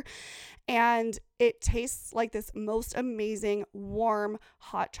water. And it tastes like this most amazing warm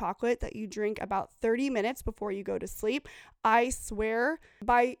hot chocolate that you drink about 30 minutes before you go to sleep. I swear,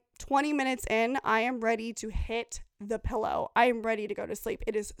 by 20 minutes in, I am ready to hit the pillow. I am ready to go to sleep.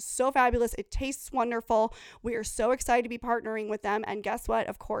 It is so fabulous. It tastes wonderful. We are so excited to be partnering with them. And guess what?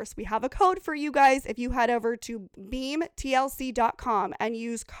 Of course, we have a code for you guys. If you head over to beamtlc.com and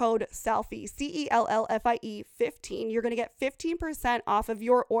use code SELFIE, CELLFIE 15, you're going to get 15% off of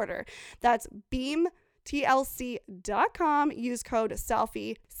your order. That's beamtlc.com. Use code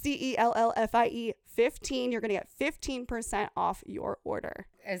SELFIE, CELLFIE 15. You're going to get 15% off your order.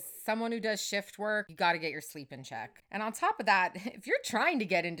 As someone who does shift work, you got to get your sleep in check. And on top of that, if you're trying to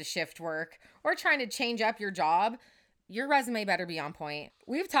get into shift work or trying to change up your job, your resume better be on point.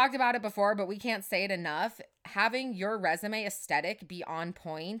 We've talked about it before, but we can't say it enough. Having your resume aesthetic be on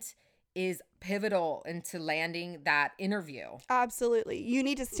point is pivotal into landing that interview. Absolutely. You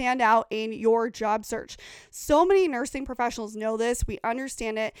need to stand out in your job search. So many nursing professionals know this. We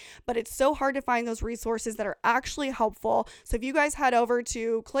understand it, but it's so hard to find those resources that are actually helpful. So if you guys head over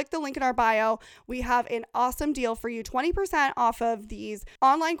to click the link in our bio, we have an awesome deal for you. 20% off of these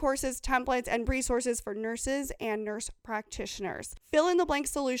online courses, templates, and resources for nurses and nurse practitioners. Fill in the blank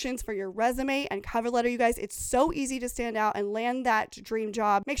solutions for your resume and cover letter, you guys. It's so easy to stand out and land that dream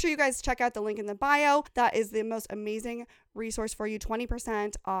job. Make sure you guys check out the link in the bio. That is the most amazing resource for you.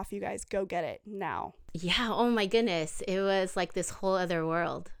 20% off, you guys. Go get it now. Yeah. Oh my goodness. It was like this whole other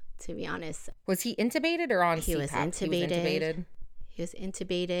world, to be honest. Was he intubated or on He CPAP? was intubated. He was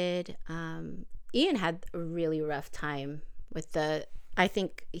intubated. Ian had a really rough time with I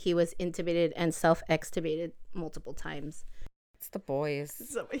think he was intubated and self-extubated multiple times. It's the boys.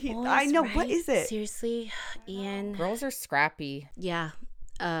 So Boys, I know. right? What is it? Seriously, Ian. Girls are scrappy. Yeah.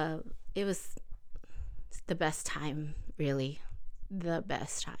 It was the best time, really. The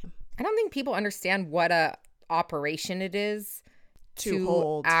best time. I don't think people understand what a operation it is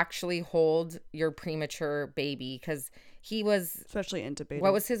to actually hold your premature baby, because he was, Especially intubated.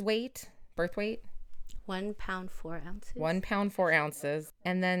 what was his weight? Birth weight? 1 pound 4 ounces. 1 pound 4 ounces.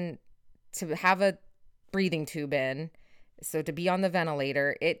 And then to have a breathing tube in, so to be on the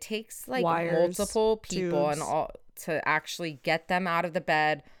ventilator, it takes like Wires, multiple people tubes. and all to actually get them out of the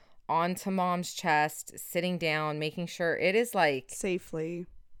bed onto mom's chest, sitting down, making sure it is like Safely.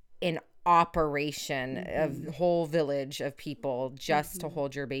 an operation of the whole village of people just to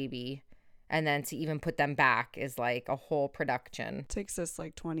hold your baby. And then to even put them back is like a whole production. Takes us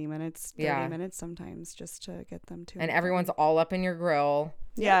like 20 minutes, 30 minutes sometimes just to get them to. And everyone's all up in your grill.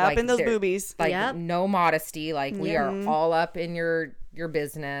 Yeah, like up in those they're- boobies. Like Yep. no modesty. Like we are all up in your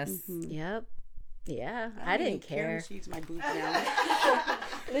business. Yep. Yeah. I didn't care. Sees my boob now.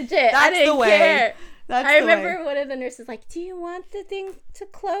 Legit. I That's didn't the way. care. That's I the way. remember one of the nurses like, "Do you want the thing to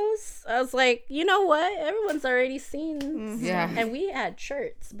close?" I was like, "You know what? Everyone's already seen." Yeah. And we had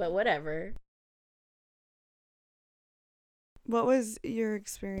shirts, but whatever. What was your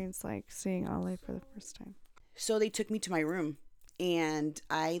experience like seeing Ollie for the first time? So they took me to my room, and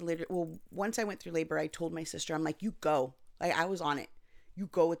I literally, once I went through labor, I told my sister, I'm like, you go. Like, I was on it. You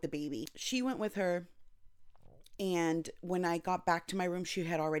go with the baby. She went with her, And when I got back to my room, she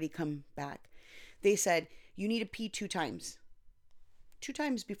had already come back. They said, you need to pee 2 times. 2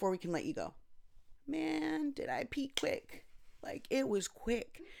 times before we can let you go. Man, did I pee quick. Like, it was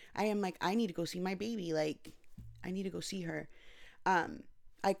quick. I am like, I need to go see my baby. Like, I need to go see her.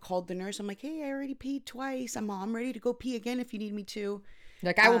 I called the nurse. I'm like, hey, I already peed twice. I'm ready to go pee again if you need me to.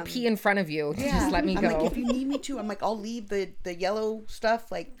 Like, I will pee in front of you. Yeah. Just let me go. I'm like, if you need me to, I'm like, I'll leave the yellow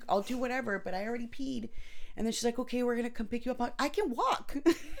stuff. Like, I'll do whatever, but I already peed. And then she's like, okay, we're going to come pick you up. I can walk.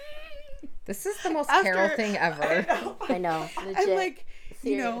 This is the most Carol thing ever. I know. Legit. I'm like,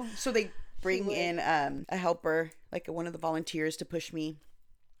 you Serious. know, so they bring in a helper, like one of the volunteers to push me.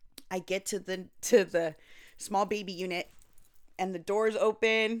 I get to the small baby unit and the doors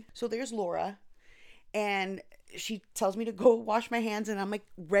open. So there's Laura and she tells me to go wash my hands and I'm like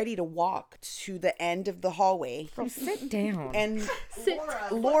ready to walk to the end of the hallway. Bro, sit down. And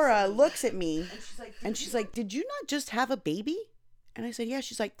Laura looks at me and she's like, did you not just have a baby? And I said, yeah.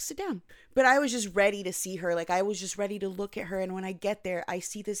 She's like, sit down. But I was just ready to see her. Like, I was just ready to look at her. And when I get there, I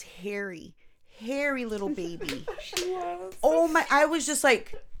see this hairy little baby. She was. Oh my, I was just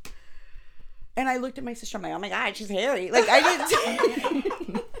like, and I looked at my sister. I'm like, oh my God, she's hairy. Like, I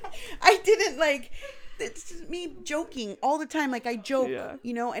didn't like, it's me joking all the time. Like, I joke,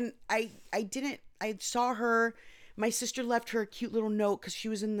 you know, and I saw her. My sister left her a cute little note because she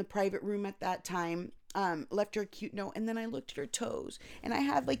was in the private room at that time. Left her a cute note, and then I looked at her toes, and I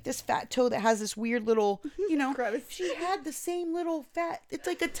have like this fat toe that has this weird little, you know, she had the same little fat, it's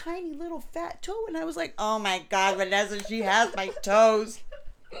like a tiny little fat toe, and I was like, oh my God, Vanessa, she has my toes.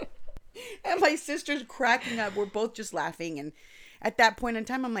 And my sister's cracking up. We're both just laughing, and at that point in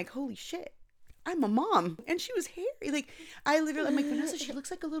time, I'm like, holy shit, I'm a mom. And she was hairy. Like, I'm like, Vanessa, she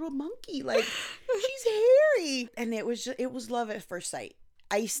looks like a little monkey. Like, she's hairy. And it was love at first sight.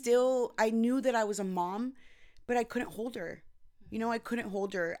 I knew that I was a mom, but I couldn't hold her. You know, I couldn't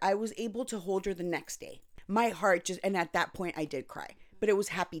hold her. I was able to hold her the next day. My heart and at that point I did cry, but it was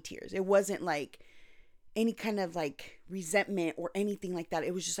happy tears. It wasn't like any kind of like resentment or anything like that.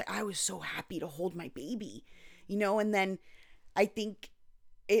 It was just like, I was so happy to hold my baby, you know? And then I think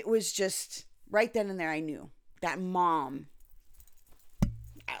it was just right then and there, I knew that mom,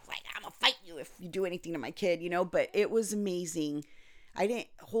 I was like, I'm gonna fight you if you do anything to my kid, you know? But it was amazing. I didn't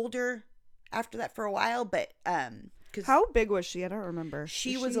hold her after that for a while, but cause How big was she? I don't remember.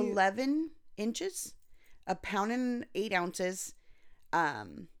 she was 11 inches, a pound and 8 ounces,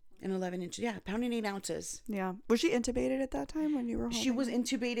 and 11 inches. Yeah, a pound and 8 ounces. Yeah. Was she intubated at that time when you were home? She was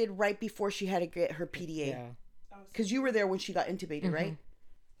intubated right before she had to get her PDA. Yeah. Because you were there when she got intubated, right?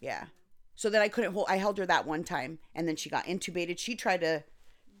 Yeah. So then I held her that one time, and then she got intubated. She tried to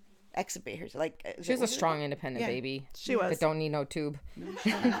extubate her. Like, She was a strong, independent baby. She was. That don't need no tube.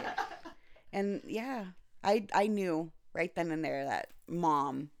 And yeah, I knew right then and there that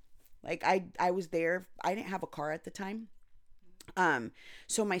mom, like I was there. I didn't have a car at the time.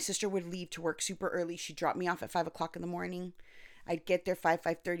 So my sister would leave to work super early. She'd drop me off at 5 o'clock in the morning. I'd get there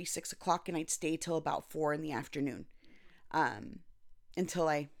 5:30, 6 o'clock, and I'd stay till about 4 in the afternoon. Until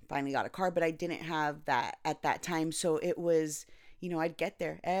I finally got a car, but I didn't have that at that time. So it was, you know, I'd get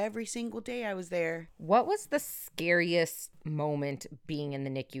there every single day. I was there. What was the scariest moment being in the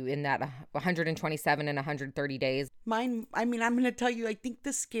NICU in that 127 and 130 days? Mine, I mean, I'm going to tell you, I think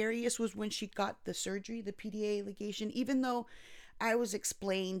the scariest was when she got the surgery, the PDA ligation, even though I was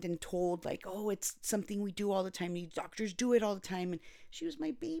explained and told like, oh, it's something we do all the time. These doctors do it all the time. And she was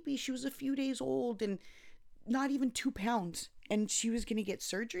my baby. She was a few days old and not even 2 pounds. And she was going to get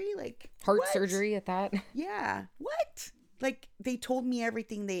surgery? Like, Heart what? surgery at that? Yeah. What? Like, they told me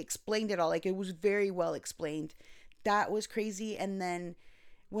everything. They explained it all. Like, it was very well explained. That was crazy. And then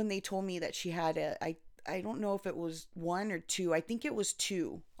when they told me that she had I don't know if it was 1 or 2. I think it was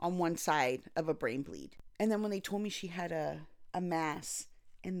 2 on one side of a brain bleed. And then when they told me she had a mass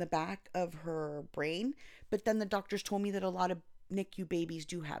in the back of her brain, but then the doctors told me that a lot of NICU babies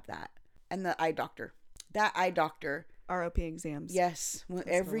do have that. And that eye doctor, ROP exams. yes,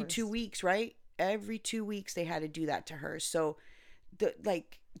 every 2 weeks, right? Every 2 weeks they had to do that to her. So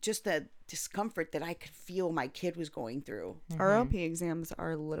just the discomfort that I could feel my kid was going through. ROP exams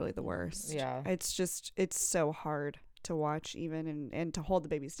are literally the worst. Yeah. It's so hard to watch even and to hold the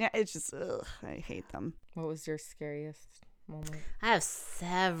babies. Yeah, it's just, I hate them. What was your scariest moment? I have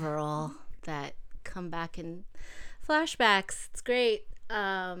several that come back in flashbacks. It's great.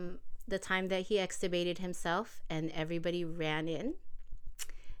 The time that he extubated himself and everybody ran in.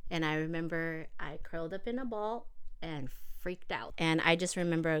 And I remember I curled up in a ball and freaked out. And I just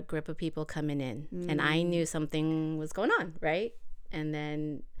remember a group of people coming in and I knew something was going on, right? And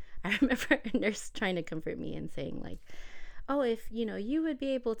then I remember a nurse trying to comfort me and saying like, oh, if, you would be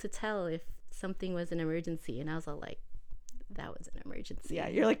able to tell if something was an emergency. And I was all like, that was an emergency. Yeah,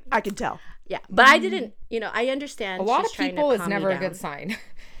 you're like, I can tell. Yeah, but I didn't, I understand. A lot she's of trying to people is calm me never a down. good sign.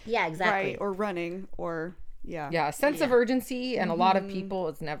 Yeah, exactly. Right, or running, or, yeah. Yeah, a sense of urgency and a lot of people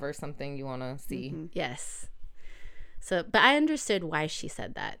is never something you want to see. Yes. So, but I understood why she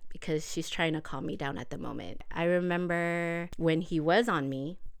said that, because she's trying to calm me down at the moment. I remember when he was on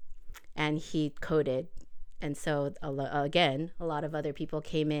me and he coded. And so, again, a lot of other people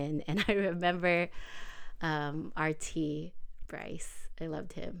came in. And I remember RT Bryce. I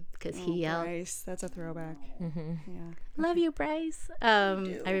loved him because he yelled. Bryce, that's a throwback. Mm-hmm. Yeah. Love you, Bryce.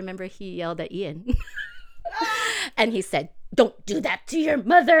 I remember he yelled at Ian. And he said, don't do that to your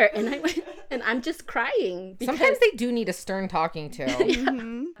mother. And I went, and I'm just crying. Sometimes they do need a stern talking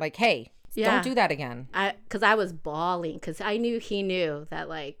to. Like, hey, don't do that again. Because I was bawling because I knew he knew that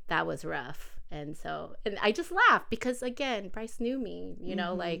like that was rough. And so, and I just laughed because again, Bryce knew me,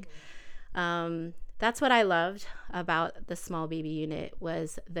 that's what I loved about the small baby unit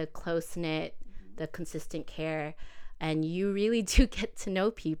was the close-knit, the consistent care. And you really do get to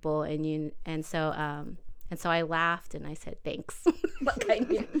know people and so I laughed and I said, thanks.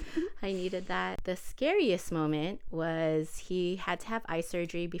 Like I needed that. The scariest moment was he had to have eye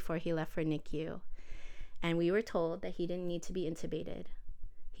surgery before he left for NICU. And we were told that he didn't need to be intubated.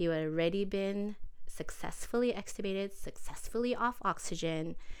 He had already been successfully extubated, successfully off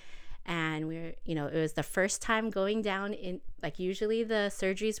oxygen. And it was the first time going down in, like usually the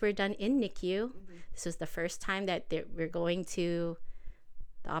surgeries were done in NICU. Mm-hmm. This was the first time that we're going to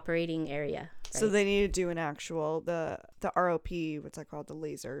the operating area. Right? So they need to do an actual, the ROP, what's that called? The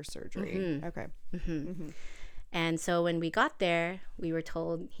laser surgery. Mm-hmm. Okay. Mm-hmm. Mm-hmm. And so when we got there, we were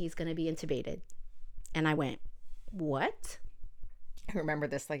told he's going to be intubated. And I went, what? I remember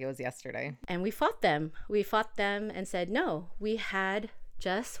this like it was yesterday. And we fought them. We fought them and said, no, we had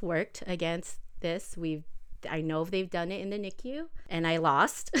just worked against this. I know they've done it in the NICU. And I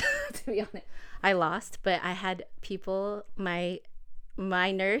lost, to be honest. I lost, but I had people, my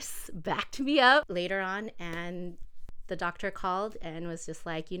nurse backed me up later on, and the doctor called and was just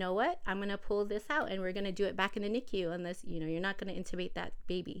like, you know what? I'm going to pull this out and we're going to do it back in the NICU unless, you're not going to intubate that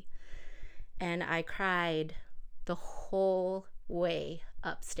baby. And I cried the whole way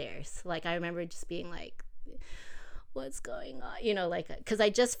upstairs. Like, I remember just being like, what's going on? Because I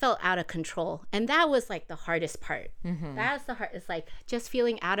just felt out of control. And that was like the hardest part. Mm-hmm. That's the hard. It's like just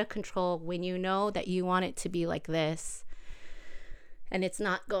feeling out of control when you know that you want it to be like this and it's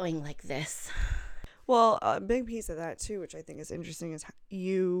not going like this. Well, a big piece of that too, which I think is interesting, is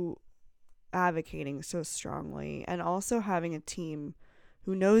you advocating so strongly and also having a team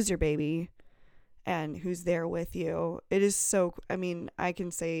who knows your baby and who's there with you. It is so, I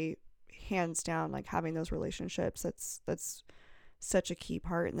can say hands down, like having those relationships, that's such a key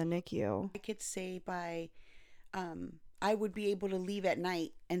part in the NICU. I could say I would be able to leave at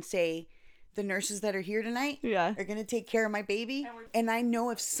night and say, the nurses that are here tonight are going to take care of my baby. And I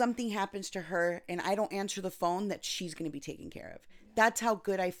know if something happens to her and I don't answer the phone, that she's going to be taken care of. That's how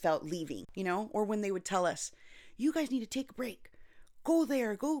good I felt leaving, or when they would tell us, you guys need to take a break. Go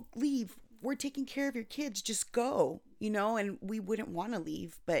there, go leave. We're taking care of your kids. Just go, and we wouldn't want to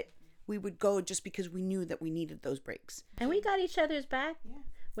leave, but we would go just because we knew that we needed those breaks. And we got each other's back. Yeah.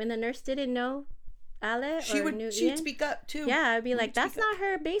 When the nurse didn't know Ale, she'd speak up too. Yeah, I'd be like, that's not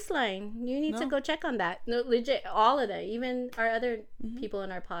her baseline. You need to go check on that. No, legit, all of that. Even our other people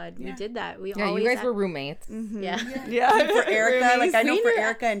in our pod, we did that. We always you guys were roommates. Mm-hmm. Yeah. For Erica, like I know for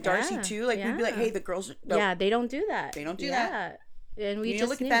Erica and Darcy too. Like we'd be like, hey, the girls. Yeah, they don't do that. They don't do that. And we just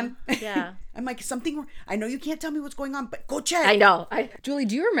look knew. at them. Yeah. I'm like, something. I know you can't tell me what's going on, but go check. I know. Julie,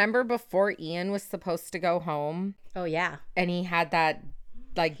 do you remember before Ian was supposed to go home? Oh yeah. And he had that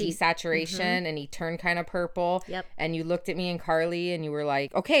like desaturation and he turned kind of purple. Yep. And you looked at me and Carly and you were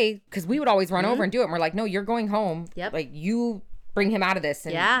like, okay, because we would always run over and do it. And we're like, no, you're going home. Yep. Like you bring him out of this.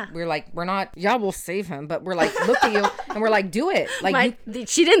 And we're like, we'll save him. But we're like, look at you. And we're like, do it. Like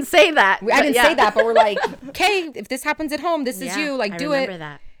she didn't say that. I didn't say that, but we're like, okay, if this happens at home, this is you. Like, do it. I remember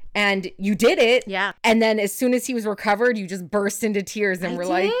that. And you did it. Yeah. And then as soon as he was recovered, you just burst into tears and we're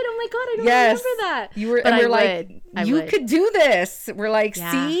like, oh my God, I don't remember that. You were, and we're like, you could do this. We're like,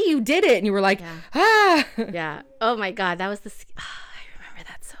 see, you did it. And you were like, Yeah. Oh my God, that was I remember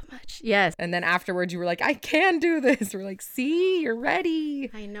that so much. Yes. And then afterwards you were like, I can do this. We're like, see, you're ready.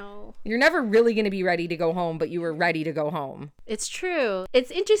 I know. You're never really going to be ready to go home, but you were ready to go home. It's true. It's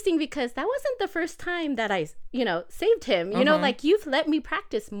interesting because that wasn't the first time that I, saved him. You know, like you've let me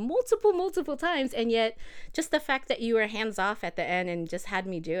practice multiple times. And yet just the fact that you were hands off at the end and just had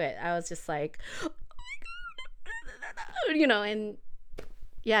me do it, I was just like, oh my God. And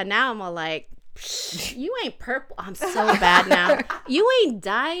yeah, now I'm all like, you ain't purple. I'm so bad now. You ain't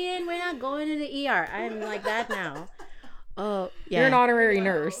dying. We're not going to the ER. I'm like that now. Oh, yeah. You're an honorary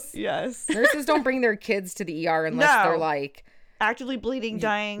nurse. Yes. Nurses don't bring their kids to the ER unless they're like actively bleeding,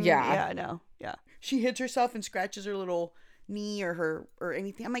 dying. Yeah. Yeah, no. Yeah. She hits herself and scratches her little knee or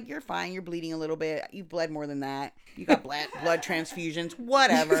anything. I'm like, you're fine. You're bleeding a little bit. You bled more than that. You got blood transfusions.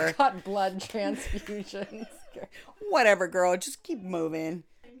 Whatever. got blood transfusions. Whatever, girl. Just keep moving.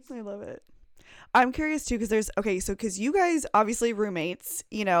 I love it. I'm curious too, because you guys obviously roommates,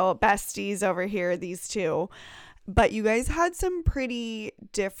 besties over here, these two, but you guys had some pretty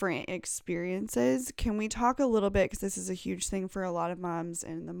different experiences. Can we talk a little bit, because this is a huge thing for a lot of moms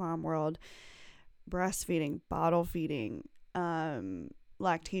in the mom world, breastfeeding, bottle feeding,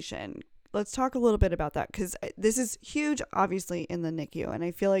 lactation. Let's talk a little bit about that, because this is huge, obviously, in the NICU, and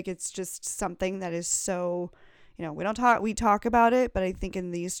I feel like it's just something that is so... we talk about it, but I think in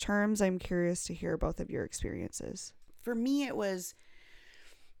these terms, I'm curious to hear both of your experiences. For me, it was,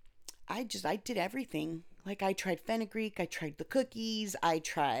 I did everything. Like, I tried fenugreek, I tried the cookies, I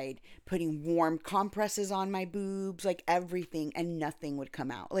tried putting warm compresses on my boobs, like everything, and nothing would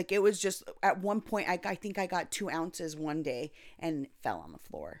come out. Like, it was just, at one point, I think I got 2 ounces one day and it fell on the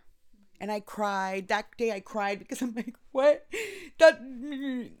floor. And I cried. That day I cried because I'm like, what?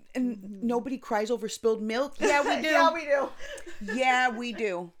 And nobody cries over spilled milk. Yeah, we do. Yeah, we do. Yeah, we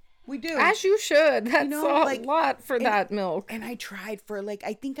do. We do. As you should. That's a lot for that milk. And I tried for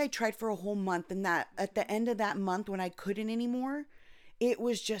I think I tried for a whole month. And that at the end of that month when I couldn't anymore, it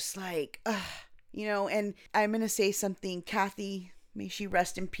was just like, and I'm going to say something. Kathy, may she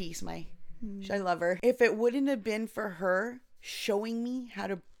rest in peace. I love her. If it wouldn't have been for her showing me how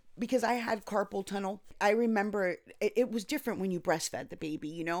to, because I had carpal tunnel. I remember it was different when you breastfed the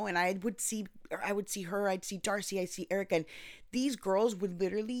baby, and I would see her, I'd see Darcy, I'd see Erica, and these girls would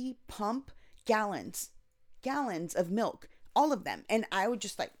literally pump gallons of milk, all of them. And I would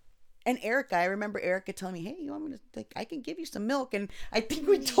just and Erica, I remember Erica telling me, hey, you want me to, I can give you some milk. And I think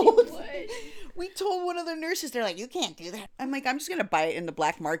we told one of the nurses, they're like, you can't do that. I'm like, I'm just going to buy it in the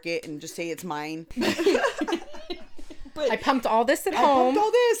black market and just say it's mine. But I pumped all this at I home. pumped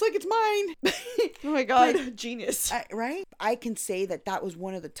all this like it's mine. Oh my God. Genius. Right? I can say that was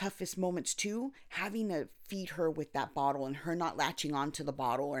one of the toughest moments too, having to feed her with that bottle and her not latching onto the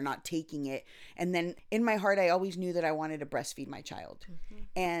bottle or not taking it. And then in my heart, I always knew that I wanted to breastfeed my child. Mm-hmm.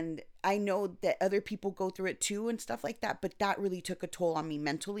 And I know that other people go through it too and stuff like that. But that really took a toll on me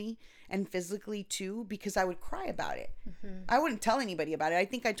mentally and physically too, because I would cry about it. Mm-hmm. I wouldn't tell anybody about it. I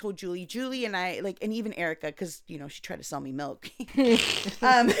think I told Julie and I and even Erica, because, she tried to sell me milk.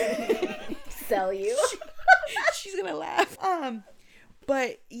 Sell you. She's going to laugh.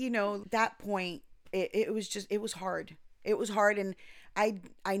 But that point, it was hard. It was hard. And I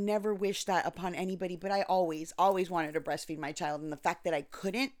never wished that upon anybody, but I always wanted to breastfeed my child. And the fact that I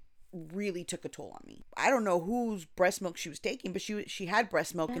couldn't really took a toll on me. I don't know whose breast milk she was taking, but she had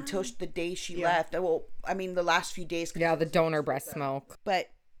breast milk until the day she left. Well, I mean, the last few days. Yeah, the donor breast milk.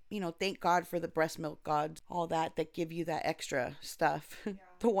 But, thank God for the breast milk gods, all that give you that extra stuff. Yeah.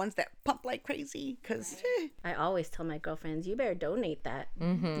 The ones that pump like crazy, because I always tell my girlfriends, you better donate that.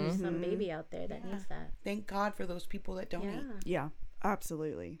 Mm-hmm. There's some baby out there that needs that. Thank God for those people that donate. Yeah,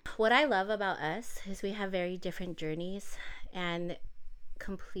 absolutely. What I love about us is we have very different journeys, and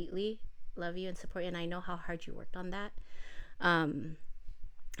completely love you and support you, and I know how hard you worked on that. And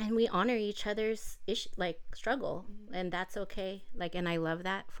we honor each other's struggle, and that's okay. And I love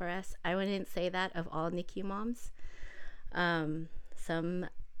that for us. I wouldn't say that of all NICU moms. Some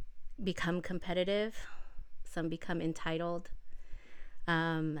become competitive, some become entitled,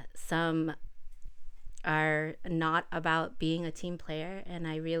 some are not about being a team player, and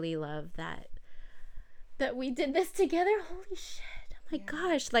I really love that we did this together. Holy shit. Oh my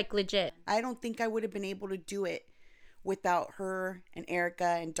gosh, legit. I don't think I would have been able to do it without her and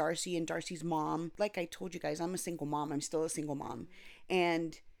Erica and Darcy and Darcy's mom. Like I told you guys, I'm a single mom. I'm still a single mom.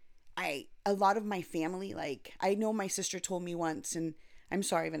 And a lot of my family, I know my sister told me once, and I'm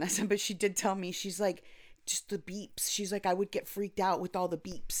sorry, Vanessa, but she did tell me, she's like, just the beeps. She's like, I would get freaked out with all the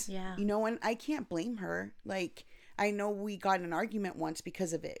beeps. Yeah. And I can't blame her. I know we got in an argument once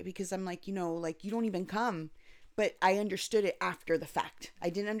because of it, because I'm like, you don't even come but I understood it after the fact. I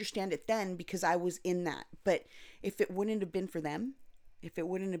didn't understand it then because I was in that. But if it wouldn't have been for them, if it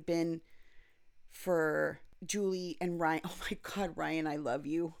wouldn't have been for Julie and Ryan, oh my God, Ryan, I love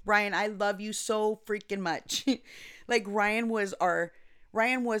you. Ryan, I love you so freaking much. Like Ryan was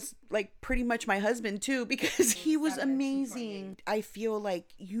like pretty much my husband too, because he was amazing. I feel like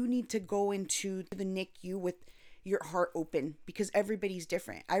you need to go into the NICU with your heart open because everybody's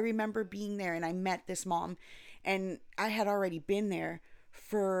different. I remember being there and I met this mom, and I had already been there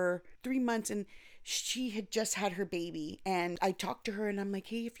for 3 months, and she had just had her baby, and I talked to her and I'm like,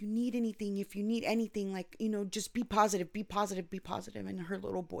 hey, if you need anything, like, you know, just be positive. And her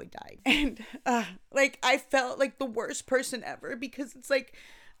little boy died. And like I felt like the worst person ever, because it's like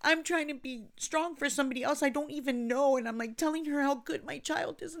I'm trying to be strong for somebody else I don't even know, and I'm like telling her how good my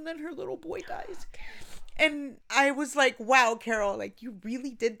child is, and then her little boy dies. And I was like, wow, Carol, like you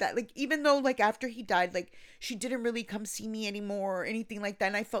really did that. Like, even though like after he died, like she didn't really come see me anymore or anything like that.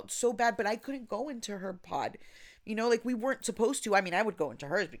 And I felt so bad, but I couldn't go into her pod, you know, like we weren't supposed to. I mean, I would go into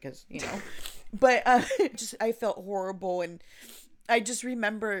hers because, you know, but I felt horrible. And I just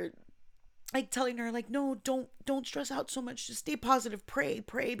remember like telling her like, no, don't stress out so much. Just stay positive, pray,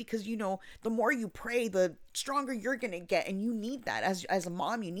 because, you know, the more you pray, the stronger you're going to get. And you need that as a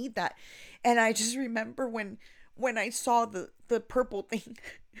mom, you need that. And I just remember when I saw the purple thing,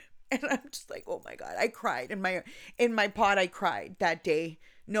 and I'm just like, oh my God, I cried in my pod. I cried that day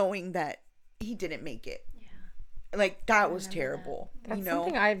knowing that he didn't make it. Yeah. Like that was terrible. That's you know?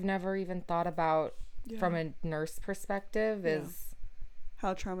 Something I've never even thought about from a nurse perspective is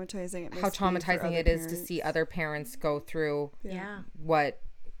how traumatizing it is to see other parents go through what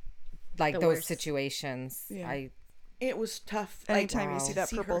like those worst situations. Yeah. It was tough. Anytime you see that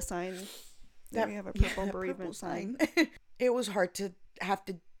purple sign, that we have a purple bereavement sign. It was hard to have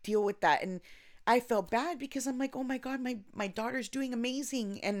to deal with that, and I felt bad because I'm like, oh my God, my daughter's doing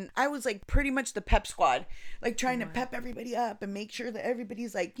amazing. And I was like pretty much the pep squad, like trying to pep everybody up and make sure that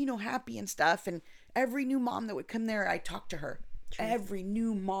everybody's like, you know, happy and stuff. And every new mom that would come there, I talked to her. Every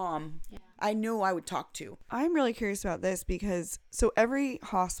new mom I know I would talk to. I'm really curious about this because so every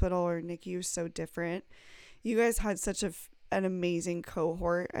hospital or NICU is so different. You guys had such an amazing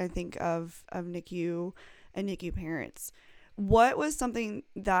cohort, I think, of NICU and NICU parents. What was something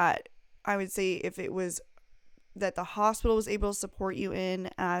that I would say, if it was that the hospital was able to support you in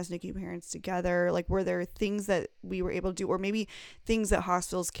as NICU parents together, like were there things that we were able to do, or maybe things that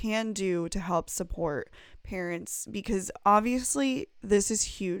hospitals can do to help support parents? Because obviously this is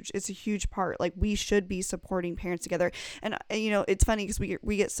huge. It's a huge part. Like we should be supporting parents together. And you know, it's funny because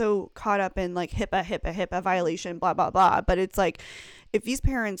we get so caught up in like HIPAA violation, blah, blah, blah. But it's like, if these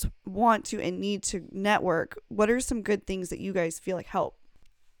parents want to and need to network, what are some good things that you guys feel like help?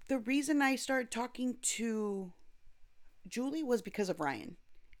 The reason I started talking to Julie was because of Ryan,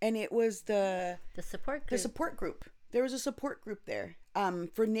 and it was the support group. There was a support group there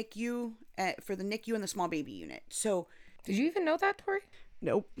for NICU, for the NICU and the small baby unit. So did you even know that, Tori?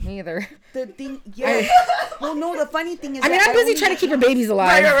 Nope. Me either. The thing, well, no, the funny thing is, I mean, I'm busy trying to keep her babies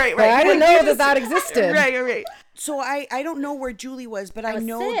alive. Right. I didn't know that existed. Right. So I don't know where Julie was, but I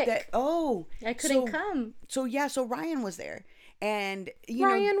know sick. that. Oh, I couldn't come. So Ryan was there. And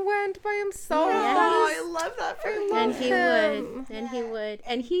Ryan went by himself. Yeah. Oh, I love that for him. And he would.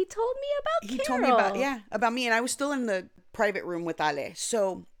 And he told me about Carol. He told me about me. And I was still in the private room with Ale.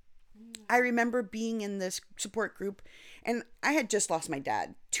 So I remember being in this support group, and I had just lost my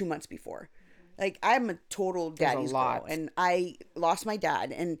dad 2 months before. Like, I'm a total daddy's girl. And I lost my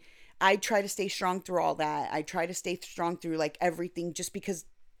dad. And I try to stay strong through all that. I try to stay strong through like everything, just because.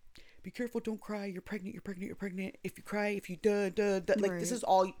 Be careful, don't cry, you're pregnant. If you cry, if you like right. This is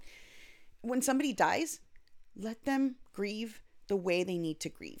all. When somebody dies, let them grieve the way they need to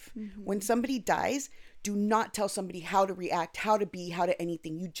grieve. Mm-hmm. When somebody dies, do not tell somebody how to react, how to be, how to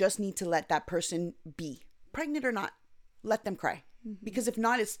anything. You just need to let that person be, pregnant or not. Let them cry. Mm-hmm. Because if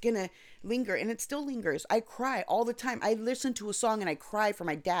not, it's gonna linger, and it still lingers. I cry all the time. I listen to a song and I cry for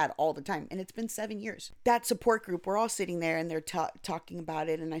my dad all the time, and it's been 7 years. That support group, we're all sitting there and they're talking about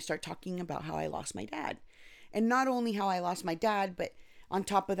it, and I start talking about how I lost my dad. And not only how I lost my dad, but on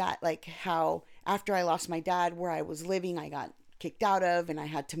top of that, like how after I lost my dad, where I was living, I got kicked out of, and I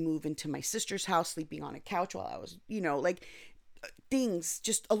had to move into my sister's house, sleeping on a couch while I was, like things,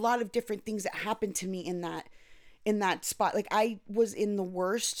 just a lot of different things that happened to me in that spot. Like, I was in the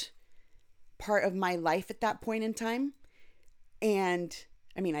worst part of my life at that point in time. And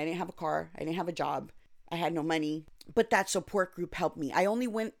I mean, I didn't have a car. I didn't have a job. I had no money. But that support group helped me. I only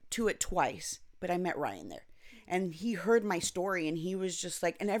went to it twice, but I met Ryan there. And he heard my story and he was just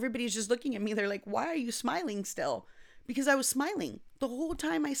like, and everybody's just looking at me. They're like, why are you smiling still? Because I was smiling the whole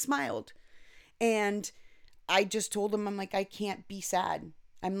time. I smiled. And I just told him, I'm like, I can't be sad.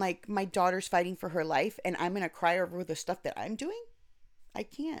 I'm like, my daughter's fighting for her life and I'm going to cry over the stuff that I'm doing. I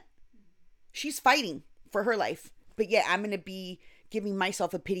can't. She's fighting for her life. But yeah, I'm going to be giving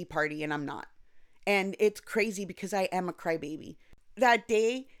myself a pity party and I'm not. And it's crazy because I am a crybaby. That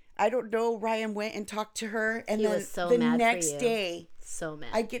day, I don't know, Ryan went and talked to her. And He then was so the mad for next you. day, So mad.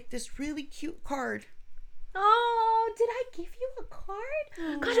 I get this really cute card. Oh, did I give you a card?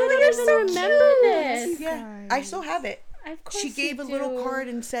 God, I Oh, don't you're even so remember this. Yeah, I still have it. Of course She gave you a little do. card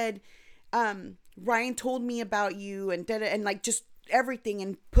and said, Ryan told me about you and and like just everything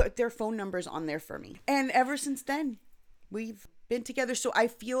and put their phone numbers on there for me. And ever since then, we've been together. So I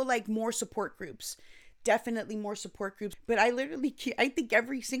feel like more support groups. Definitely more support groups. But I think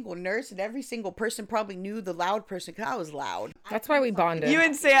every single nurse and every single person probably knew the loud person because I was loud. That's why we bonded. You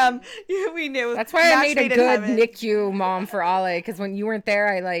and Sam, we knew. That's why I Match made a in good heaven. NICU mom for Ale, because when you weren't there,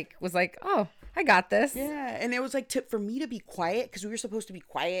 I was like, oh, I got this. Yeah, and it was like for me to be quiet because we were supposed to be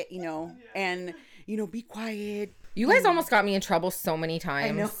quiet, and be quiet. You guys almost got me in trouble so many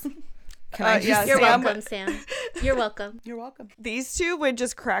times. know. Can I just yeah, say? You're Sam- welcome, Sam. You're welcome. You're welcome. These two would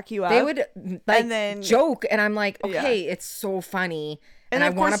just crack you up. They would And then- joke, and I'm like, okay, it's so funny. And I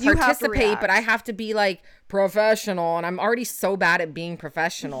of want course to you have to participate, but I react. have to be like professional, and I'm already so bad at being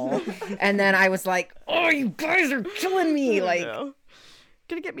professional. And then I was like, oh, you guys are killing me. Like, No.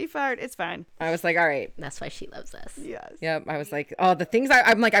 Gonna get me fired. It's fine. I was like, all right. That's why she loves us. Yes. Yep. I was like, oh, the things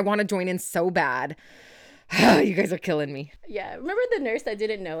I'm like, I want to join in so bad. You guys are killing me. Yeah, remember the nurse that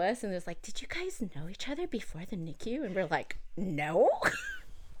didn't know us and was like, did you guys know each other before the NICU? And we're like, no.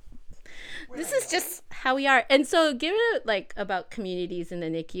 This is just how we are. And so given it like about communities in the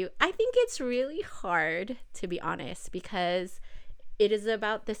NICU, I think it's really hard, to be honest, because it is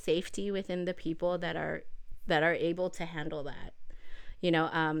about the safety within the people that are able to handle that.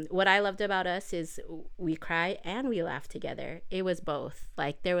 What I loved about us is we cry and we laugh together. It was both.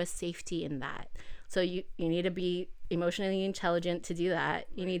 Like there was safety in that. So you need to be emotionally intelligent to do that.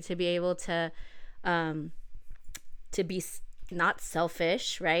 You need to be able to be not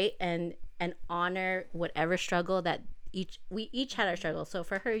selfish, right? And honor whatever struggle that we each had our struggle. So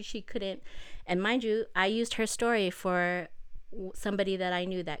for her, she couldn't. And mind you, I used her story for somebody that I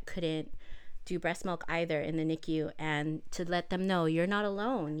knew that couldn't do breast milk either in the NICU, and to let them know you're not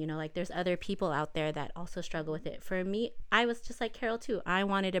alone. Like there's other people out there that also struggle with it. For me, I was just like Carol too. I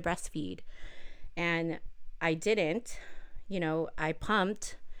wanted to breastfeed. And I didn't, I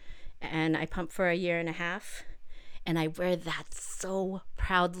pumped, and I pumped for 1.5 years. And I wear that so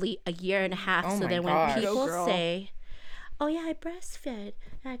proudly, 1.5 years. Oh So my then gosh. when people Go girl. say, oh yeah, I breastfed.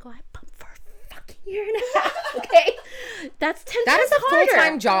 And I go, I pumped for a fucking 1.5 years. Okay. That's 10 That times is a harder.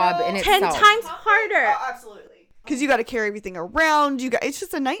 full-time job in 10 itself. times harder. Absolutely. Because you got to carry everything around. It's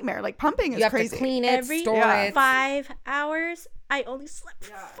just a nightmare. Like pumping is You have crazy. to clean it, Every store Yeah. it. 5 hours, I only slept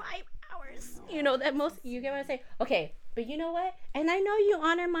 5 hours. That most, you get what I'm saying? Okay, but you know what? And I know you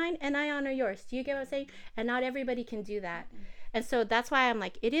honor mine and I honor yours. Do you get what I'm saying? And not everybody can do that. And so that's why I'm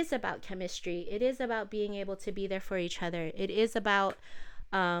like, it is about chemistry. It is about being able to be there for each other. It is about,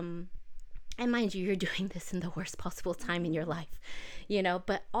 and mind you, you're doing this in the worst possible time in your life,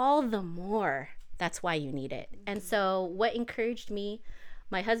 but all the more, that's why you need it. And so what encouraged me,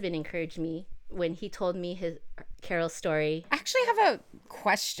 my husband encouraged me when he told me Carol's story. I actually have a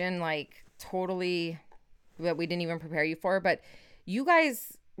question, totally that we didn't even prepare you for, but you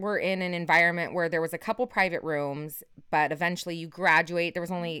guys were in an environment where there was a couple private rooms, but eventually you graduate. There was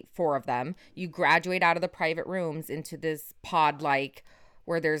only 4 of them. You graduate out of the private rooms into this pod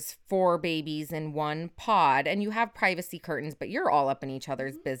where there's 4 babies in one pod, and you have privacy curtains, but you're all up in each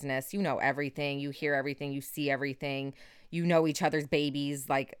other's business. You know everything. You hear everything. You see everything. You know each other's babies.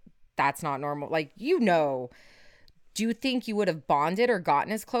 That's not normal. Do you think you would have bonded or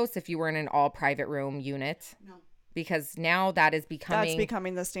gotten as close if you were in an all private room unit? No. Because now that is That's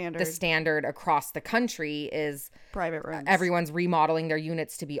becoming the standard. the standard across the country is Private rooms. everyone's remodeling their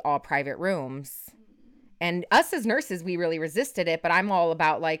units to be all private rooms. And us as nurses, we really resisted it, but I'm all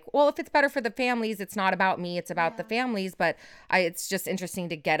about if it's better for the families, it's not about me, it's about the families. But it's just interesting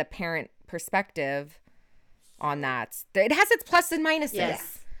to get a parent perspective on that. It has its pluses and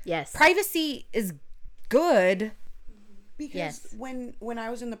minuses. Yes. Privacy is good. Because Yes. when I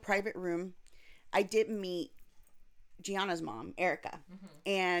was in the private room, I did meet Gianna's mom, Erica.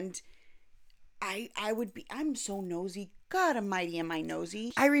 And I'm so nosy. God almighty, am I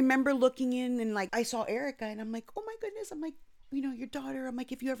nosy? I remember looking in and I saw Erica and I'm like, oh my goodness. I'm like, your daughter. I'm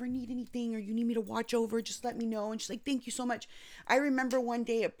like, if you ever need anything or you need me to watch over, just let me know. And she's like, thank you so much. I remember one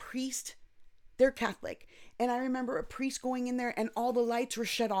day a priest, they're Catholic, and I remember a priest going in there and all the lights were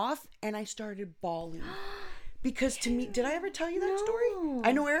shut off and I started bawling. Because to me, did I ever tell you that story?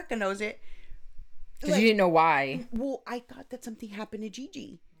 I know Erica knows it. Because you didn't know why. Well, I thought that something happened to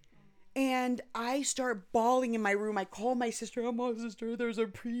Gigi. And I start bawling in my room. I call my sister, sister, there's a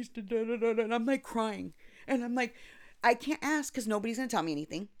priest, and I'm like crying. And I'm like, I can't ask because nobody's going to tell me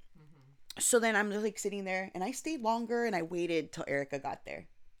anything. So then I'm just like sitting there and I stayed longer and I waited till Erica got there.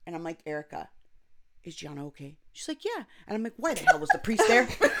 And I'm like, Erica, is Gianna okay? She's like, yeah. And I'm like, why the hell was the priest there?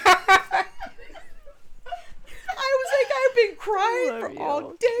 I was like, I've been crying for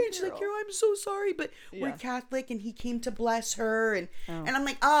all day. And she's like, I'm so sorry, but we're Catholic, and he came to bless her, and I'm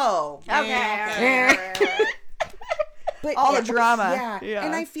like, oh, okay. But all the drama, yeah.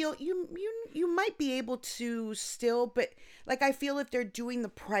 And I feel you might be able to still, but like I feel if they're doing the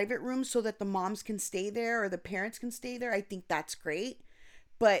private room so that the moms can stay there or the parents can stay there, I think that's great.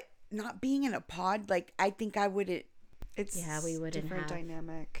 But not being in a pod, like I think I wouldn't. We wouldn't different have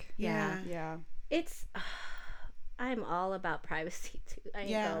dynamic. Yeah. It's. I'm all about privacy too. I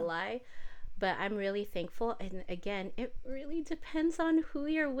ain't gonna lie. But I'm really thankful. And again, it really depends on who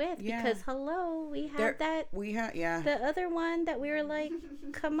you're with. Yeah. Because we had the other one that we were like,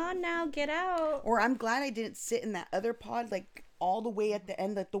 come on now, get out. Or I'm glad I didn't sit in that other pod, like all the way at the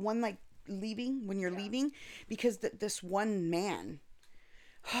end, like the one like leaving when you're leaving, because this one man,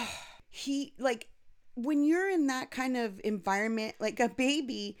 he like, when you're in that kind of environment, like a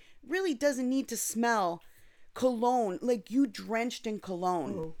baby really doesn't need to smell cologne, like you drenched in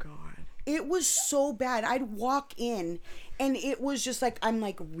cologne. Oh God. It was so bad. I'd walk in and it was just like, I'm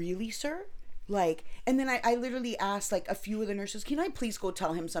like, really, sir? Like, and then I literally asked like a few of the nurses, can I please go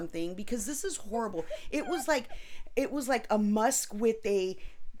tell him something? Because this is horrible. It was like a Musk with a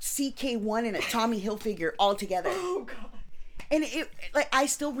CK1 and a Tommy Hilfiger all together. Oh God. And it, like, I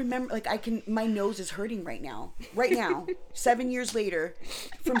still remember, like, my nose is hurting right now, 7 years later,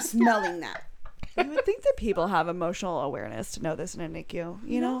 from smelling that. You would think that people have emotional awareness to know this in a NICU,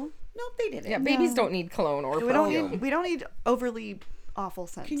 you know? No, they didn't. Yeah, babies don't need cologne or perfume. We don't need overly awful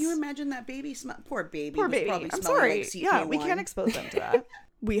scents. Can you imagine that baby smell? Poor baby. I'm sorry. Like we can't expose them to that.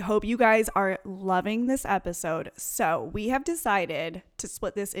 We hope you guys are loving this episode. So we have decided to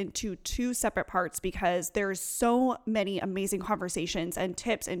split this into 2 separate parts because there's so many amazing conversations and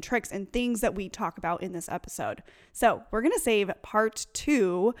tips and tricks and things that we talk about in this episode. So we're going to save part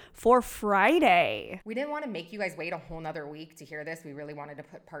 2 for Friday. We didn't want to make you guys wait a whole nother week to hear this. We really wanted to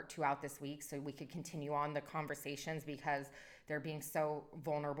put part 2 out this week so we could continue on the conversations because they're being so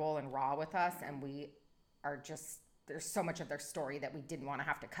vulnerable and raw with us. And we are just... there's so much of their story that we didn't want to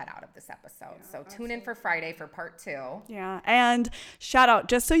have to cut out of this episode. So tune in for Friday for part 2. Yeah. And shout out,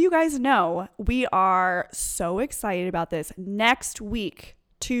 just so you guys know, we are so excited about this. Next week,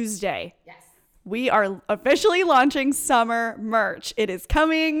 Tuesday. Yes. We are officially launching summer merch. It is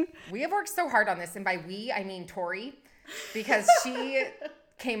coming. We have worked so hard on this. And by we, I mean Tori, because she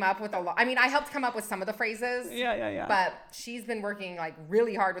came up with a lot. I mean, I helped come up with some of the phrases. Yeah. But she's been working like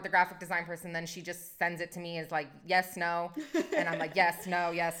really hard with the graphic design person. Then she just sends it to me as like, yes, no. And I'm like, yes,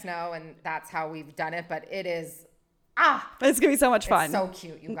 no. And that's how we've done it. But it is, it's going to be so much fun. It's so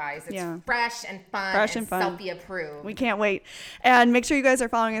cute, you guys. It's fresh and fun and selfie approved. We can't wait. And make sure you guys are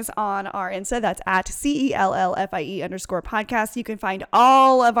following us on our Insta. That's at CELLFIE_podcast. You can find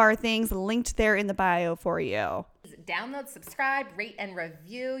all of our things linked there in the bio for you. Download, subscribe, rate, and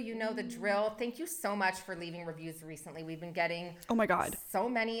review. You know the drill. Thank you so much for leaving reviews recently. We've been getting so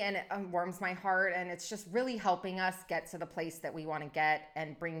many, and it warms my heart, and it's just really helping us get to the place that we want to get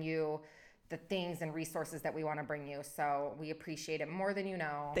and bring you the things and resources that we want to bring you. So we appreciate it more than you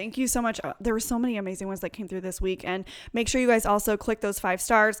know. Thank you so much. There were so many amazing ones that came through this week, and make sure you guys also click those 5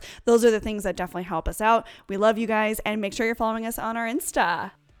 stars. Those are the things that definitely help us out. We love you guys, and make sure you're following us on our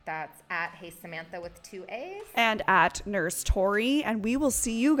Insta. That's at Hey Samantha with 2 A's. And at Nurse Tori. And we will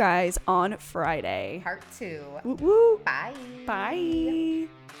see you guys on Friday. Part 2. Woo-woo. Bye. Bye.